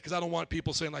to say that because I don't want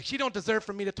people saying like, she don't deserve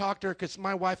for me to talk to her because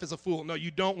my wife is a fool. No, you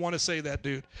don't want to say that,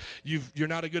 dude. You're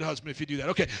not a good husband if you do that.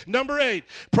 Okay, number 8,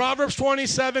 Proverbs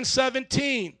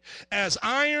 27:17. As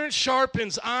iron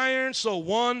sharpens iron, so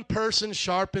one person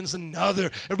sharpens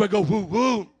another. Everybody go, woo,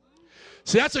 woo.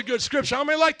 See, that's a good scripture. How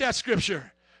many like that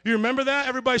scripture? You remember that?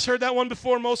 Everybody's heard that one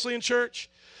before, mostly in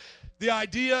church. The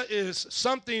idea is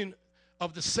something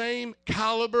of the same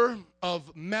caliber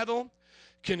of metal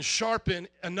can sharpen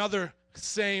another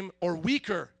same or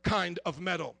weaker kind of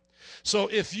metal. So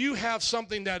if you have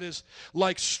something that is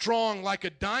like strong, like a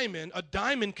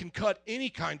diamond can cut any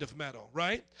kind of metal,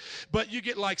 right? But you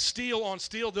get like steel on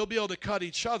steel, they'll be able to cut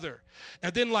each other.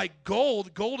 And then like gold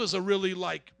is a really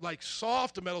like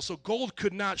soft metal, so gold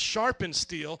could not sharpen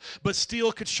steel, but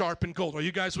steel could sharpen gold. Are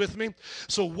you guys with me?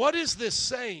 So what is this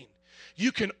saying?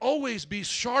 You can always be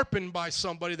sharpened by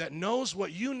somebody that knows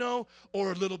what you know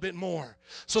or a little bit more.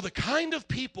 So the kind of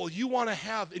people you want to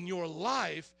have in your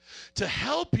life to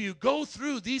help you go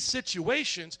through these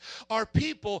situations are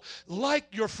people like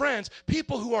your friends,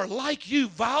 people who are like you,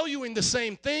 valuing the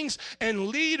same things, and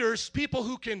leaders, people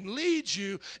who can lead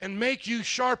you and make you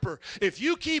sharper. If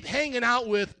you keep hanging out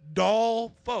with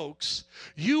dull folks,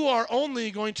 you are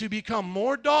only going to become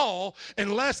more dull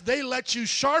unless they let you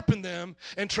sharpen them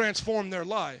and transform their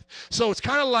life. So it's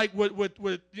kind of like what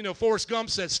Forrest Gump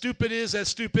said, stupid is as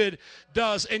stupid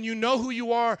does. And you know who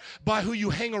you are by who you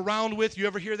hang around with. You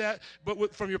ever hear that?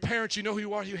 But from your parents, you know who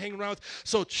you are, who you hang around with.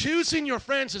 So choosing your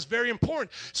friends is very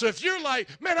important. So if you're like,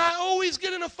 man, I always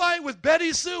get in a fight with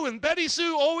Betty Sue, and Betty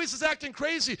Sue always is acting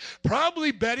crazy,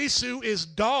 probably Betty Sue is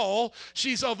dull.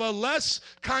 She's of a less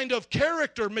kind of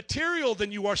character material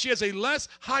than you are. She has a less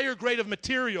higher grade of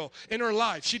material in her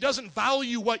life. She doesn't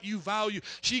value what you value.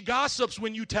 She gossips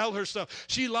when you tell her stuff.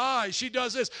 She lies. She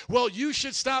does this. Well, you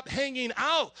should stop hanging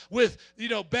out with,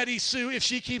 Betty Sue. If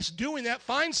she keeps doing that,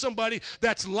 find somebody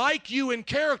that's like you in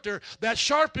character that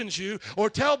sharpens you, or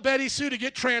tell Betty Sue to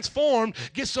get transformed,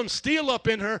 get some steel up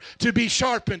in her to be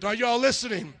sharpened. Are y'all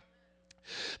listening?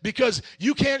 Because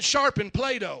you can't sharpen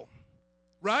Play-Doh,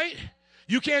 right?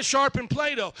 You can't sharpen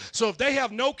Play-Doh. So if they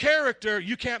have no character,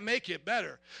 you can't make it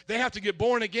better. They have to get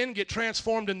born again, get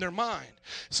transformed in their mind.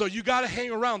 So you got to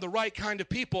hang around the right kind of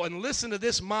people and listen to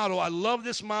this model. I love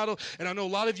this model, and I know a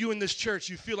lot of you in this church,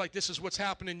 you feel like this is what's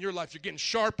happening in your life. You're getting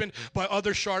sharpened by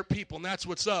other sharp people, and that's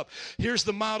what's up. Here's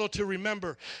the model to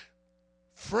remember.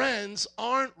 Friends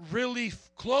aren't really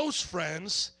close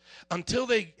friends until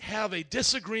they have a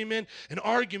disagreement, an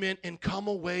argument, and come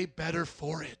away better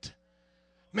for it.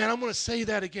 Man, I'm going to say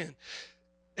that again.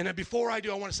 And before I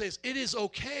do, I want to say this. It is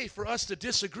okay for us to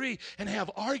disagree and have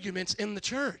arguments in the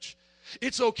church.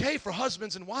 It's okay for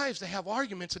husbands and wives to have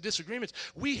arguments and disagreements.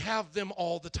 We have them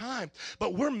all the time.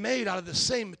 But we're made out of the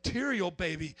same material,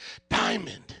 baby.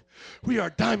 Diamond. We are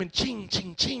diamond. Ching,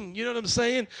 ching, ching. You know what I'm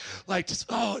saying? Like, it's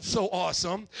so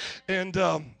awesome. And,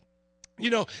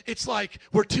 it's like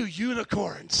we're two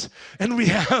unicorns, and we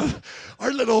have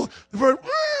our little,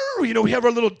 we have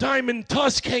our little diamond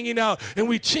tusk hanging out, and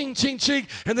we ching, ching, ching,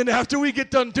 and then after we get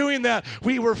done doing that,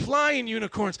 we were flying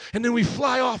unicorns, and then we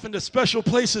fly off into special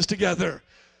places together.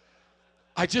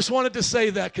 I just wanted to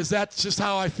say that because that's just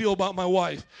how I feel about my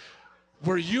wife.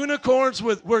 We're unicorns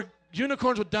with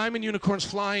diamond unicorns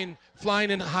flying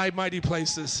in high, mighty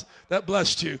places. That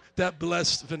blessed you. That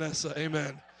blessed Vanessa.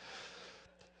 Amen.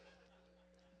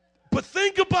 But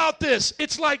think about this.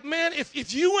 It's like, man,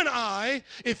 if you and I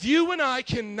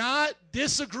cannot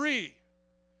disagree,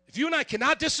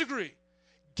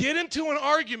 get into an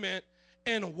argument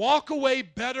and walk away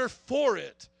better for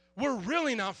it, we're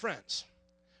really not friends.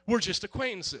 We're just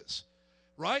acquaintances,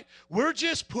 right? We're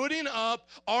just putting up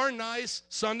our nice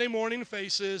Sunday morning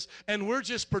faces, and we're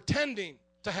just pretending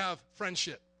to have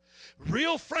friendship.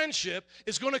 Real friendship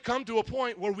is going to come to a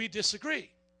point where we disagree.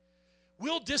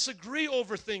 We'll disagree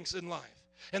over things in life.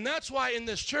 And that's why in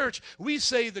this church, we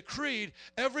say the creed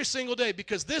every single day,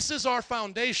 because this is our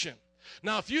foundation.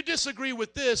 Now, if you disagree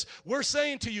with this, we're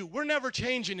saying to you, we're never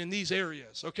changing in these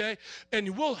areas, okay?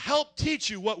 And we'll help teach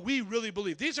you what we really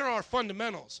believe. These are our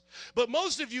fundamentals. But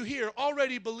most of you here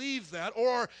already believe that or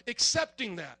are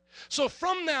accepting that. So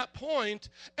from that point,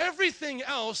 everything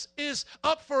else is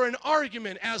up for an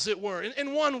argument, as it were.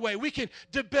 In one way, we can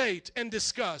debate and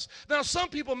discuss. Now, some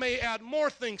people may add more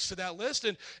things to that list,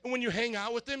 and when you hang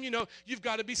out with them, you've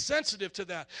got to be sensitive to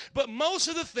that. But most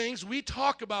of the things we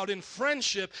talk about in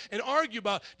friendship and argue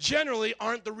about generally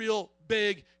aren't the real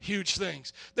big, huge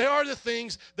things. They are the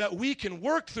things that we can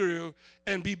work through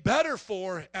and be better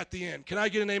for at the end. Can I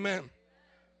get an amen?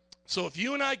 So if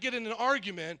you and I get in an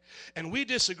argument and we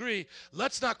disagree,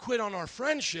 let's not quit on our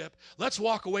friendship. Let's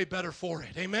walk away better for it.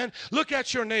 Amen? Look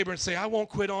at your neighbor and say, I won't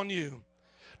quit on you.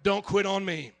 Don't quit on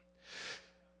me.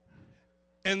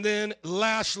 And then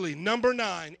lastly, number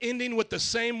 9, ending with the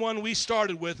same one we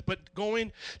started with, but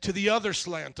going to the other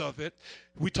slant of it.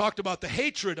 We talked about the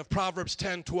hatred of Proverbs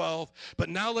 10:12, but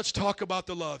now let's talk about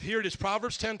the love. Here it is,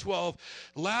 Proverbs 10:12,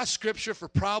 last scripture for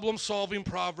problem-solving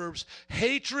Proverbs.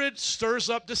 Hatred stirs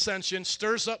up dissension,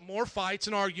 stirs up more fights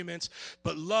and arguments,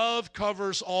 but love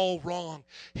covers all wrong.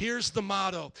 Here's the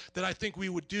motto that I think we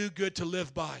would do good to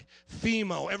live by.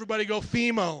 Phemo. Everybody go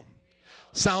Phemo.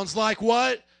 Sounds like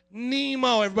what?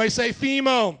 Nemo. Everybody say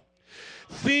Femo.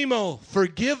 Femo.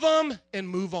 Forgive them and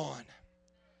move on.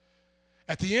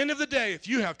 At the end of the day, if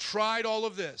you have tried all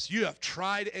of this, you have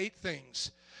tried 8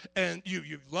 things, and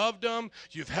you've loved them,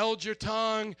 you've held your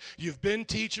tongue, you've been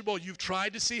teachable, you've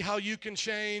tried to see how you can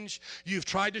change, you've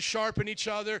tried to sharpen each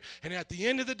other, and at the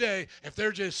end of the day, if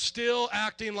they're just still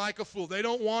acting like a fool, they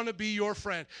don't want to be your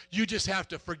friend, you just have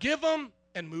to forgive them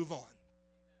and move on.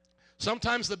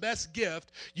 Sometimes the best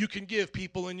gift you can give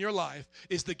people in your life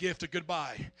is the gift of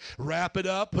goodbye. Wrap it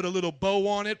up, put a little bow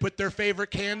on it, put their favorite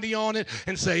candy on it,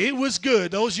 and say, it was good.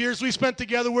 Those years we spent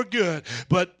together were good,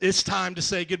 but it's time to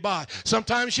say goodbye.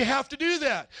 Sometimes you have to do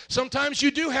that. Sometimes you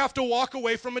do have to walk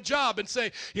away from a job and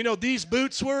say, these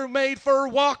boots were made for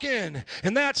walk-in,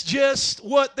 and that's just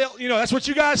what that's what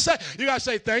you guys say. You guys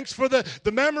say, thanks for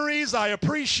the memories. I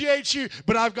appreciate you,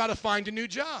 but I've got to find a new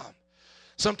job.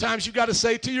 Sometimes you got to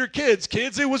say to your kids,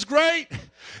 it was great.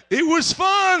 It was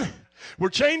fun. We're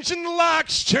changing the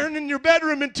locks, turning your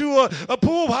bedroom into a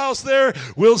pool house there.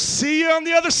 We'll see you on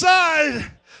the other side.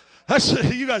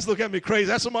 You guys look at me crazy.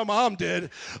 That's what my mom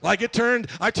did. I turned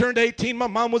 18. My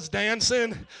mom was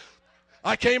dancing.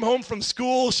 I came home from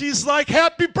school. She's like,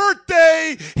 happy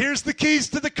birthday. Here's the keys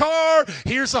to the car.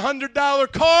 Here's a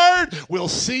 $100 card. We'll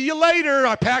see you later.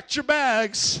 I packed your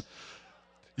bags.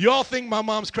 You all think my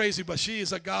mom's crazy, but she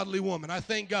is a godly woman. I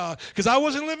thank God, because I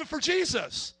wasn't living for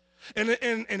Jesus. And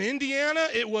in Indiana,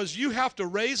 it was you have to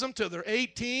raise them till they're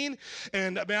 18.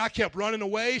 And I kept running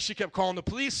away. She kept calling the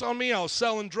police on me. I was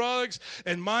selling drugs.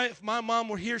 And if my mom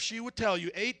were here, she would tell you,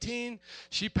 18,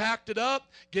 she packed it up,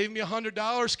 gave me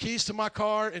 $100, keys to my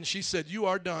car, and she said, you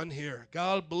are done here.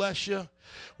 God bless you.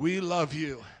 We love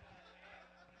you.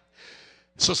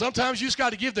 So sometimes you just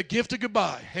got to give the gift of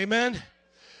goodbye. Amen.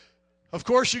 Of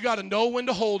course, you got to know when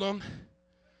to hold them,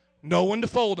 know when to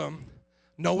fold them,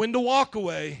 know when to walk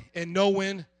away, and know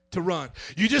when to run.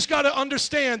 You just got to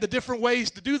understand the different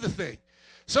ways to do the thing.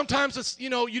 Sometimes it's, you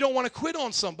don't want to quit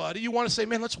on somebody. You want to say,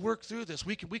 man, let's work through this.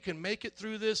 We can make it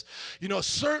through this.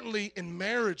 Certainly in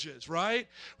marriages, right?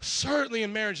 Certainly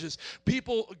in marriages,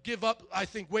 people give up, I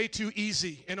think, way too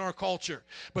easy in our culture.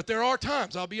 But there are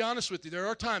times, I'll be honest with you, there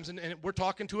are times, and we're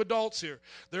talking to adults here.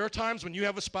 There are times when you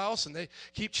have a spouse and they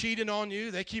keep cheating on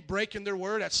you. They keep breaking their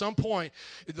word. At some point,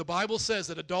 the Bible says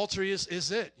that adultery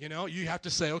is it. You have to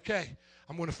say, okay,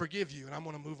 I'm going to forgive you and I'm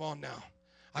going to move on now.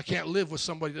 I can't live with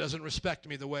somebody that doesn't respect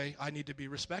me the way I need to be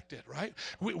respected, right?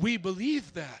 We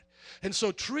believe that. And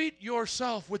so treat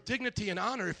yourself with dignity and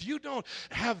honor. If you don't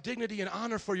have dignity and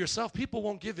honor for yourself, people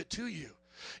won't give it to you.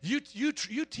 You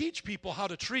teach people how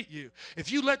to treat you.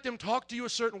 If you let them talk to you a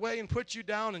certain way and put you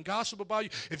down and gossip about you,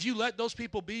 if you let those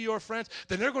people be your friends,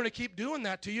 then they're going to keep doing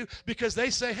that to you because they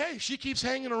say, hey, she keeps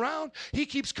hanging around. He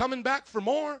keeps coming back for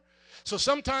more. So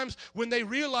sometimes when they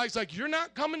realize, you're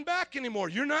not coming back anymore,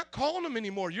 you're not calling them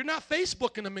anymore, you're not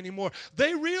Facebooking them anymore,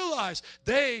 they realize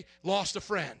they lost a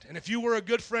friend. And if you were a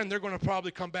good friend, they're going to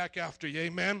probably come back after you.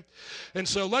 Amen? And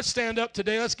so let's stand up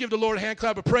today. Let's give the Lord a hand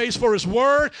clap of praise for His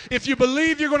Word. If you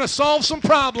believe you're going to solve some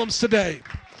problems today.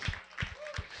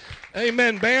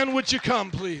 Amen. Band, would you come,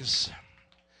 please?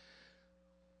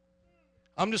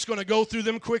 I'm just going to go through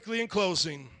them quickly in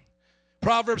closing.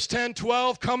 Proverbs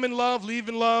 10:12, come in love, leave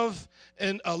in love,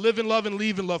 and live in love and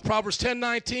leave in love. Proverbs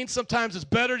 10:19, sometimes it's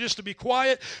better just to be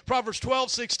quiet. Proverbs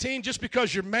 12:16, just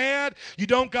because you're mad, you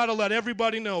don't got to let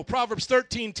everybody know. Proverbs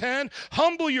 13:10,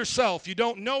 humble yourself. You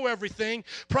don't know everything.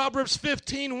 Proverbs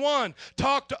 15:1,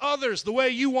 talk to others the way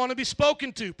you want to be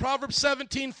spoken to. Proverbs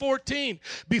 17:14,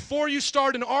 before you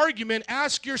start an argument,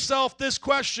 ask yourself this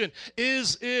question,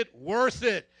 is it worth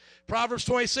it? Proverbs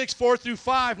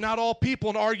 26:4-5, not all people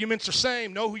in arguments are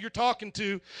same. Know who you're talking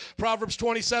to. Proverbs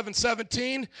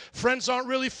 27:17, friends aren't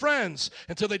really friends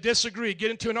until they disagree,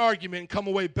 get into an argument, and come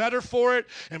away better for it.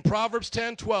 And Proverbs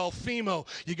 10:12, Femo,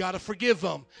 you got to forgive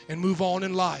them and move on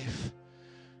in life.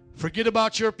 Forget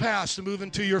about your past and move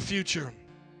into your future.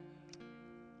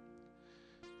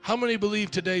 How many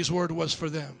believe today's word was for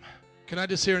them? Can I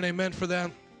just hear an amen for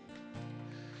them?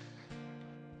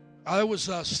 I was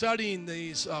studying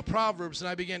these Proverbs, and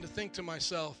I began to think to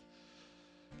myself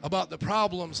about the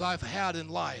problems I've had in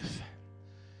life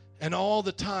and all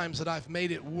the times that I've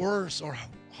made it worse or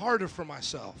harder for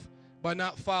myself by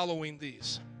not following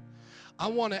these. I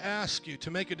want to ask you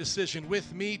to make a decision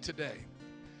with me today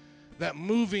that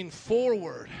moving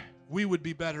forward, we would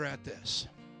be better at this.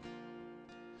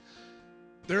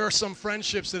 There are some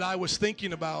friendships that I was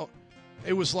thinking about.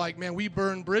 It was like, man, we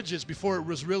burned bridges before it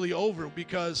was really over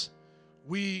because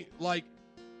we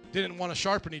didn't want to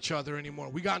sharpen each other anymore.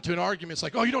 We got into an argument. It's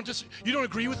like, oh, you don't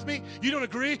agree with me? You don't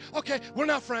agree? Okay, we're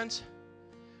not friends.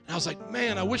 And I was like,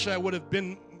 man, I wish I would have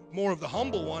been more of the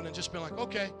humble one and just been like,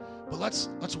 okay, but let's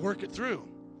work it through.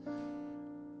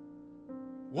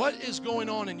 What is going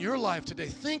on in your life today?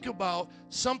 Think about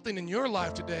something in your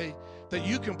life today that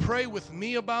you can pray with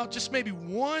me about. Just maybe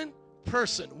one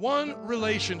person, one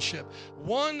relationship,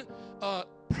 one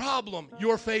problem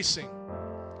you're facing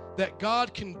that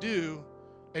God can do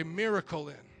a miracle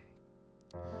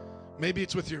in. Maybe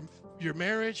it's with your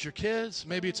marriage, your kids.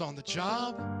 Maybe it's on the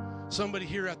job, somebody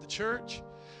here at the church.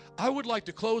 I would like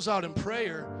to close out in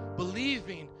prayer,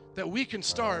 believing that we can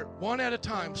start one at a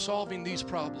time solving these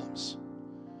problems.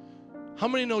 How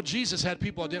many know Jesus had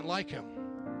people that didn't like him?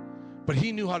 But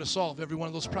he knew how to solve every one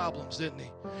of those problems, didn't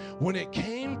he? When it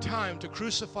came time to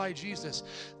crucify Jesus,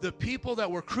 the people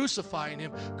that were crucifying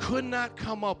him could not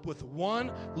come up with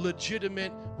one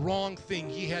legitimate wrong thing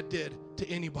he had did to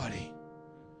anybody.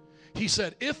 He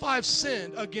said, if I've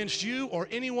sinned against you or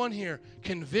anyone here,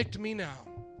 convict me now.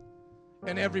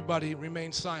 And everybody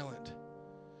remained silent.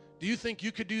 Do you think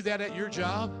you could do that at your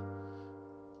job?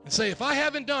 And say, if I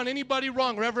haven't done anybody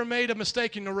wrong or ever made a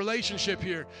mistake in a relationship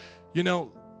here, you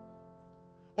know,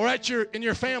 or in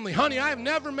your family, honey, I have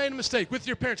never made a mistake with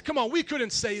your parents. Come on, we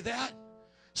couldn't say that.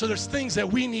 So there's things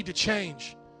that we need to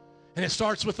change. And it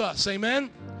starts with us. Amen?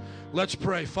 Let's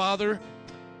pray. Father,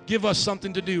 give us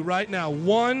something to do right now.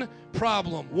 One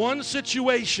problem, one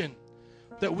situation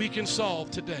that we can solve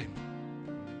today.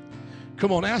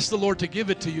 Come on, ask the Lord to give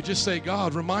it to you. Just say,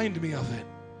 God, remind me of it.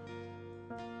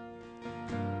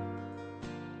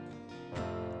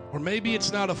 Or maybe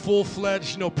it's not a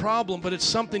full-fledged, problem, but it's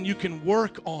something you can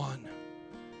work on.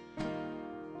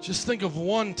 Just think of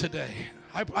one today.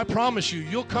 I promise you,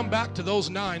 you'll come back to those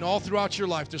 9 all throughout your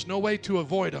life. There's no way to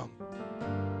avoid them.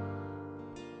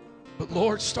 But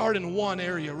Lord, start in one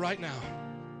area right now.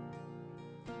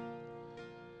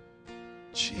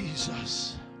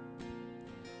 Jesus,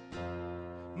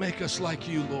 make us like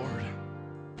you, Lord.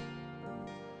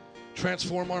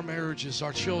 Transform our marriages,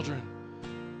 our children.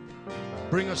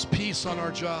 Bring us peace on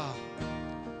our job.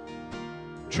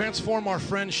 Transform our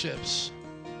friendships.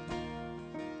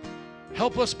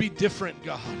 Help us be different,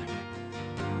 God.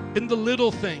 In the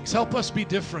little things, help us be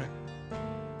different.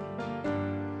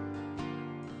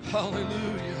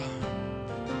 Hallelujah.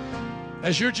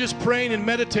 As you're just praying and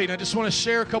meditating, I just want to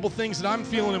share a couple things that I'm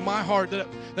feeling in my heart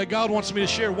that God wants me to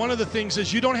share. One of the things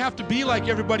is you don't have to be like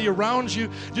everybody around you.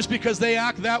 Just because they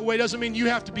act that way doesn't mean you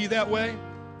have to be that way.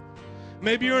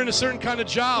 Maybe you're in a certain kind of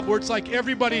job where it's like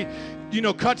everybody,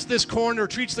 cuts this corner or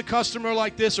treats the customer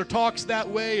like this or talks that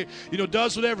way,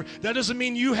 does whatever. That doesn't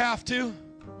mean you have to.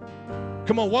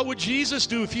 Come on, what would Jesus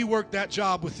do if he worked that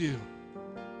job with you?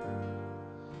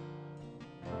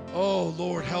 Oh,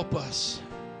 Lord, help us.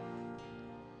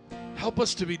 Help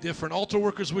us to be different. Altar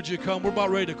workers, would you come? We're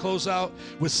about ready to close out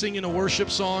with singing a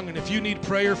worship song. And if you need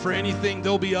prayer for anything,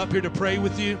 they'll be up here to pray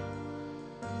with you.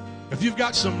 If you've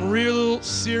got some real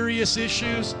serious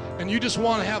issues and you just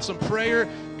want to have some prayer,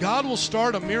 God will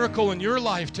start a miracle in your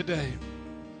life today.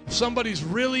 If somebody's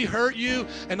really hurt you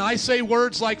and I say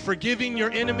words like forgiving your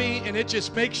enemy and it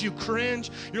just makes you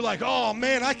cringe, you're like, oh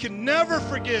man, I can never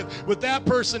forgive what that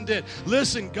person did.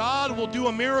 Listen, God will do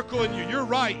a miracle in you. You're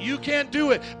right. You can't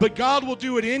do it, but God will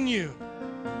do it in you.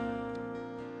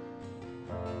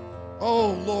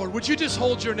 Oh, Lord, would you just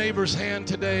hold your neighbor's hand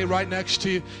today right next to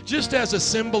you, just as a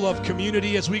symbol of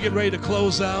community as we get ready to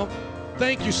close out?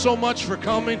 Thank you so much for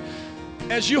coming.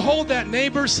 As you hold that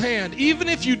neighbor's hand, even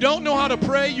if you don't know how to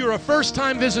pray, you're a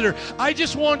first-time visitor, I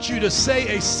just want you to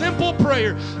say a simple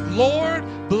prayer. Lord,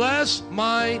 bless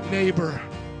my neighbor.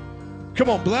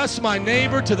 Come on, bless my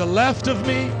neighbor to the left of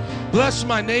me. Bless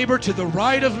my neighbor to the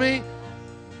right of me.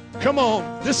 Come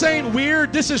on, this ain't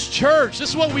weird. This is church.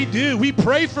 This is what we do. We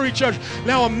pray for each other.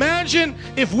 Now imagine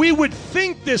if we would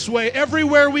think this way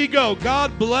everywhere we go.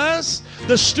 God bless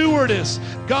the stewardess.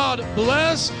 God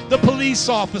bless the police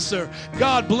officer.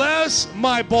 God bless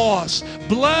my boss.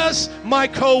 Bless my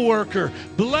coworker.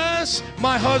 Bless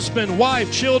my husband,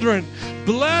 wife, children.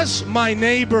 Bless my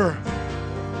neighbor.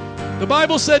 The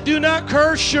Bible said, do not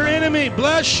curse your enemy.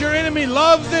 Bless your enemy.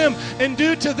 Love them and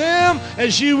do to them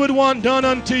as you would want done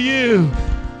unto you.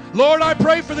 Lord, I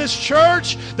pray for this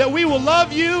church that we will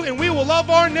love you and we will love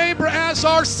our neighbor as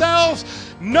ourselves.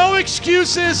 No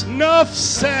excuses, enough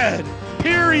said.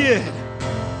 Period.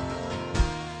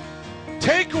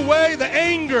 Take away the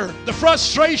anger, the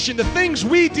frustration, the things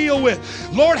we deal with.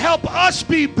 Lord, help us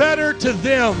be better to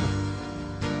them.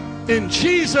 In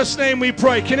Jesus' name we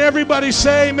pray. Can everybody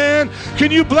say amen?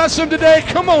 Can you bless them today?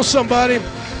 Come on, somebody.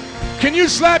 Can you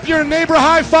slap your neighbor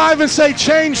high five and say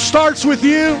change starts with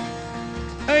you?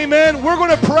 Amen. amen. We're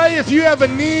going to pray if you have a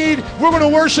need. We're going to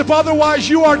worship. Otherwise,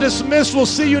 you are dismissed. We'll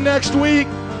see you next week.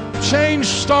 Change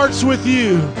starts with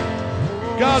you.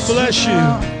 God bless you.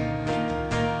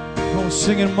 Come on,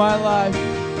 sing in my life.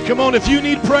 Come on, if you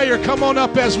need prayer, come on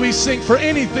up as we sing for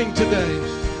anything today.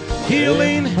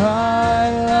 Healing,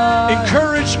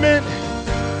 encouragement.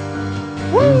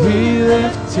 Woo.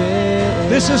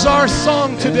 This is our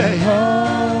song today.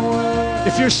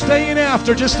 If you're staying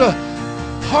after, just a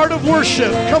heart of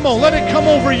worship. Come on, let it come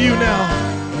over you now.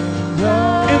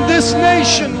 In this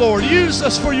nation, Lord, use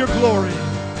us for your glory.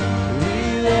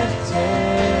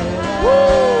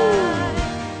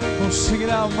 Woo. Sing it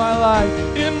out in my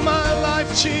life. In my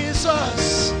life,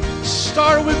 Jesus,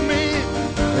 start with me.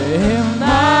 In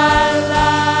my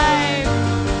life,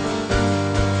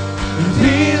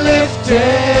 be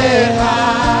lifted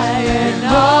high in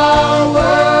our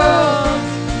world.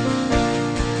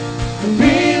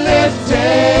 Be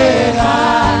lifted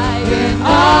high in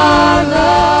our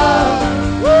love.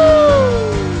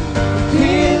 Woo!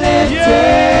 Be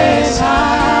lifted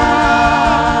high.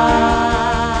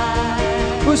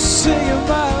 We're singing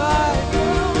my life.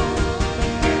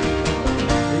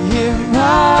 In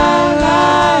my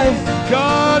life,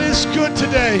 God is good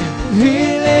today.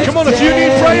 be lifted. Come on, if you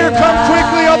need prayer, come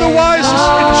quickly. Otherwise,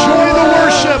 just enjoy the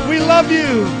worship. We love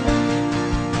you.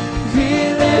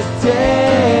 Be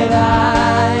lifted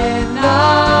high in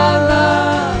our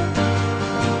love.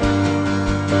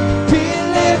 Be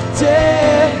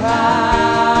lifted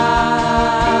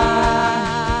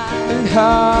high and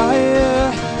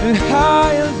higher and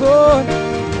higher, Lord.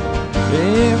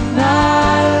 In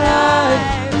my life,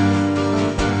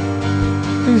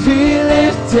 be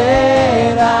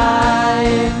lifted high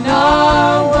in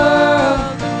our world.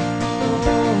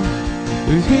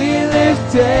 Be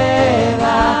lifted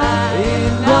high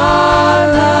in our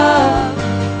love.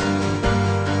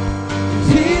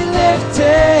 Be lifted